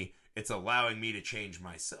changing me, it's allowing me to change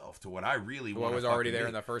myself to what I really want. What was already there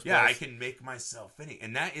in the first place? Yeah, I can make myself any.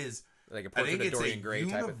 And that is, like I think it's a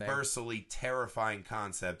universally terrifying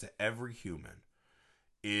concept to every human.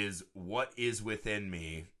 Is what is within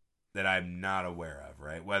me that I'm not aware of,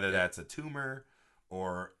 right? Whether that's a tumor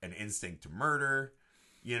or an instinct to murder,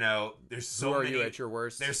 there's so many. Who are you at your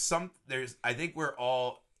worst? I think we're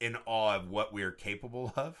all in awe of what we're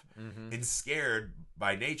capable of and scared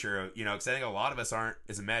by nature, because I think a lot of us aren't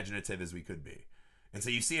as imaginative as we could be. And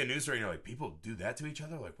so you see a news story and you're like, people do that to each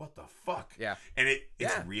other? Like, what the fuck? Yeah. And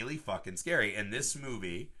it's really fucking scary. And this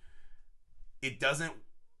movie, it doesn't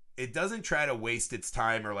try to waste its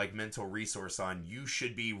time or like mental resource on you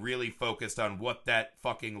should be really focused on what that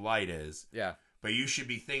fucking light is. Yeah. But you should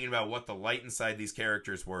be thinking about what the light inside these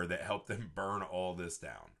characters were that helped them burn all this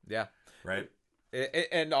down. Yeah. Right?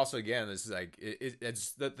 And also, again, this is like,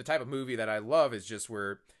 it's the type of movie that I love is just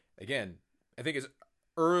where, again, I think it's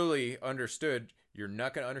early understood. You're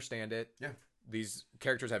not going to understand it. Yeah. These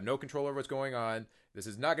characters have no control over what's going on. This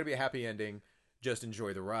is not going to be a happy ending. Just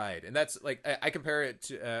enjoy the ride. And that's like, I compare it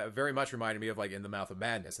to very much reminded me of like In the Mouth of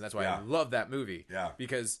Madness. And that's why I love that movie. Yeah.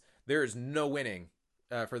 Because there is no winning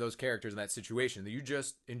for those characters in that situation. You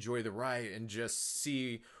just enjoy the ride and just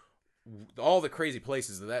see all the crazy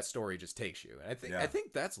places that story just takes you. And I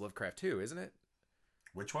think that's Lovecraft too, isn't it?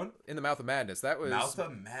 Which one? In the Mouth of Madness. That was Mouth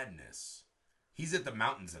of Madness. He's at the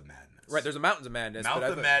Mountains of Madness. Right, there's a Mountains of Madness. Mouth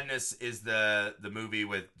of Madness is the movie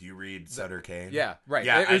with, do you read Sutter Kane? Yeah, right.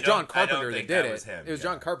 Yeah, it was John Carpenter that did it. It was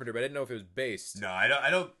John Carpenter, but I didn't know if it was based. No, I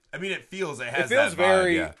don't. I mean, it feels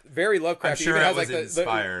very, very Lovecraft. I'm sure it was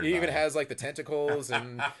inspired. He even has like the tentacles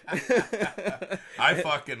and. I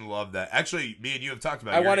fucking love that. Actually, me and you have talked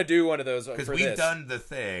about. I want to do one of those because we've done The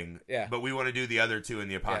Thing. Yeah, but we want to do the other two in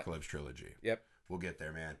the Apocalypse trilogy. Yep, we'll get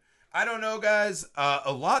there, man. I don't know, guys.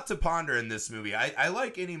 A lot to ponder in this movie. I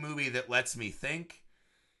like any movie that lets me think.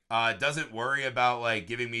 Doesn't worry about like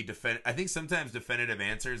giving me I think sometimes definitive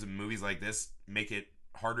answers in movies like this make it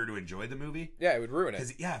harder to enjoy the movie. Yeah, it would ruin it.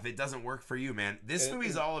 Because if it doesn't work for you, man, this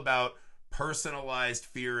movie's all about personalized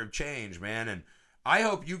fear of change, man. And I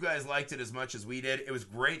hope you guys liked it as much as we did. It was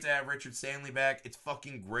great to have Richard Stanley back. It's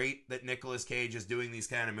fucking great that Nicolas Cage is doing these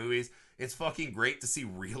kind of movies. It's fucking great to see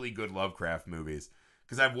really good Lovecraft movies.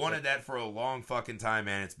 Because I've wanted that for a long fucking time,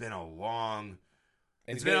 man. It's been a long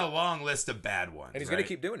list of bad ones. And he's going to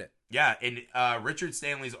keep doing it. Yeah, and Richard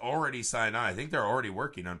Stanley's already signed on. I think they're already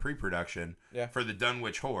working on pre-production for the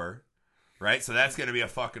Dunwich Horror, right? So that's going to be a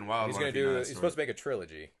fucking wild one. He's supposed to make a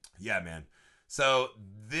trilogy. Yeah, man. So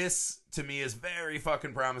this, to me, is very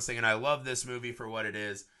fucking promising, and I love this movie for what it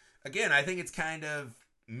is. Again, I think it's kind of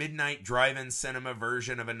midnight drive-in cinema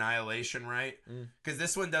version of Annihilation, right? Because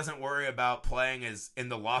this one doesn't worry about playing as in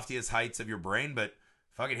the loftiest heights of your brain, but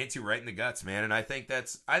fucking hits you right in the guts, man. And I think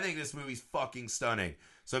this movie's fucking stunning.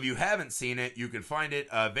 So if you haven't seen it, you can find it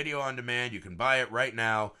video on demand. You can buy it right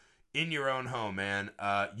now in your own home, man.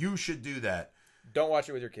 You should do that. Don't watch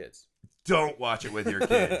it with your kids. Don't watch it with your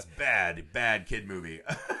kids. Bad kid movie.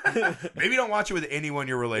 Maybe don't watch it with anyone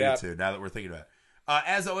you're related to, now that we're thinking about it.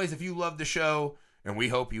 As always, if you love the show, and we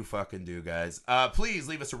hope you fucking do, guys, please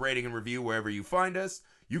leave us a rating and review wherever you find us.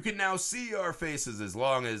 You can now see our faces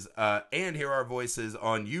and hear our voices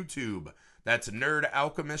on YouTube. That's Nerd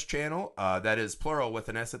Alchemist channel. That is plural with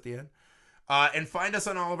an S at the end. And find us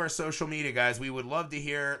on all of our social media, guys. We would love to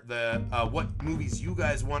hear the what movies you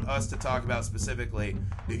guys want us to talk about specifically.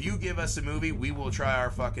 If you give us a movie, we will try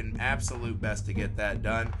our fucking absolute best to get that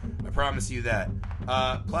done. I promise you that.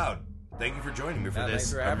 Cloud, thank you for joining me for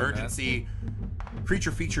this emergency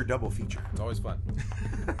creature feature double feature. It's always fun.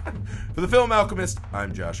 For the Film Alchemist,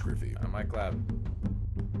 I'm Josh Griffey. I'm Mike Cloud.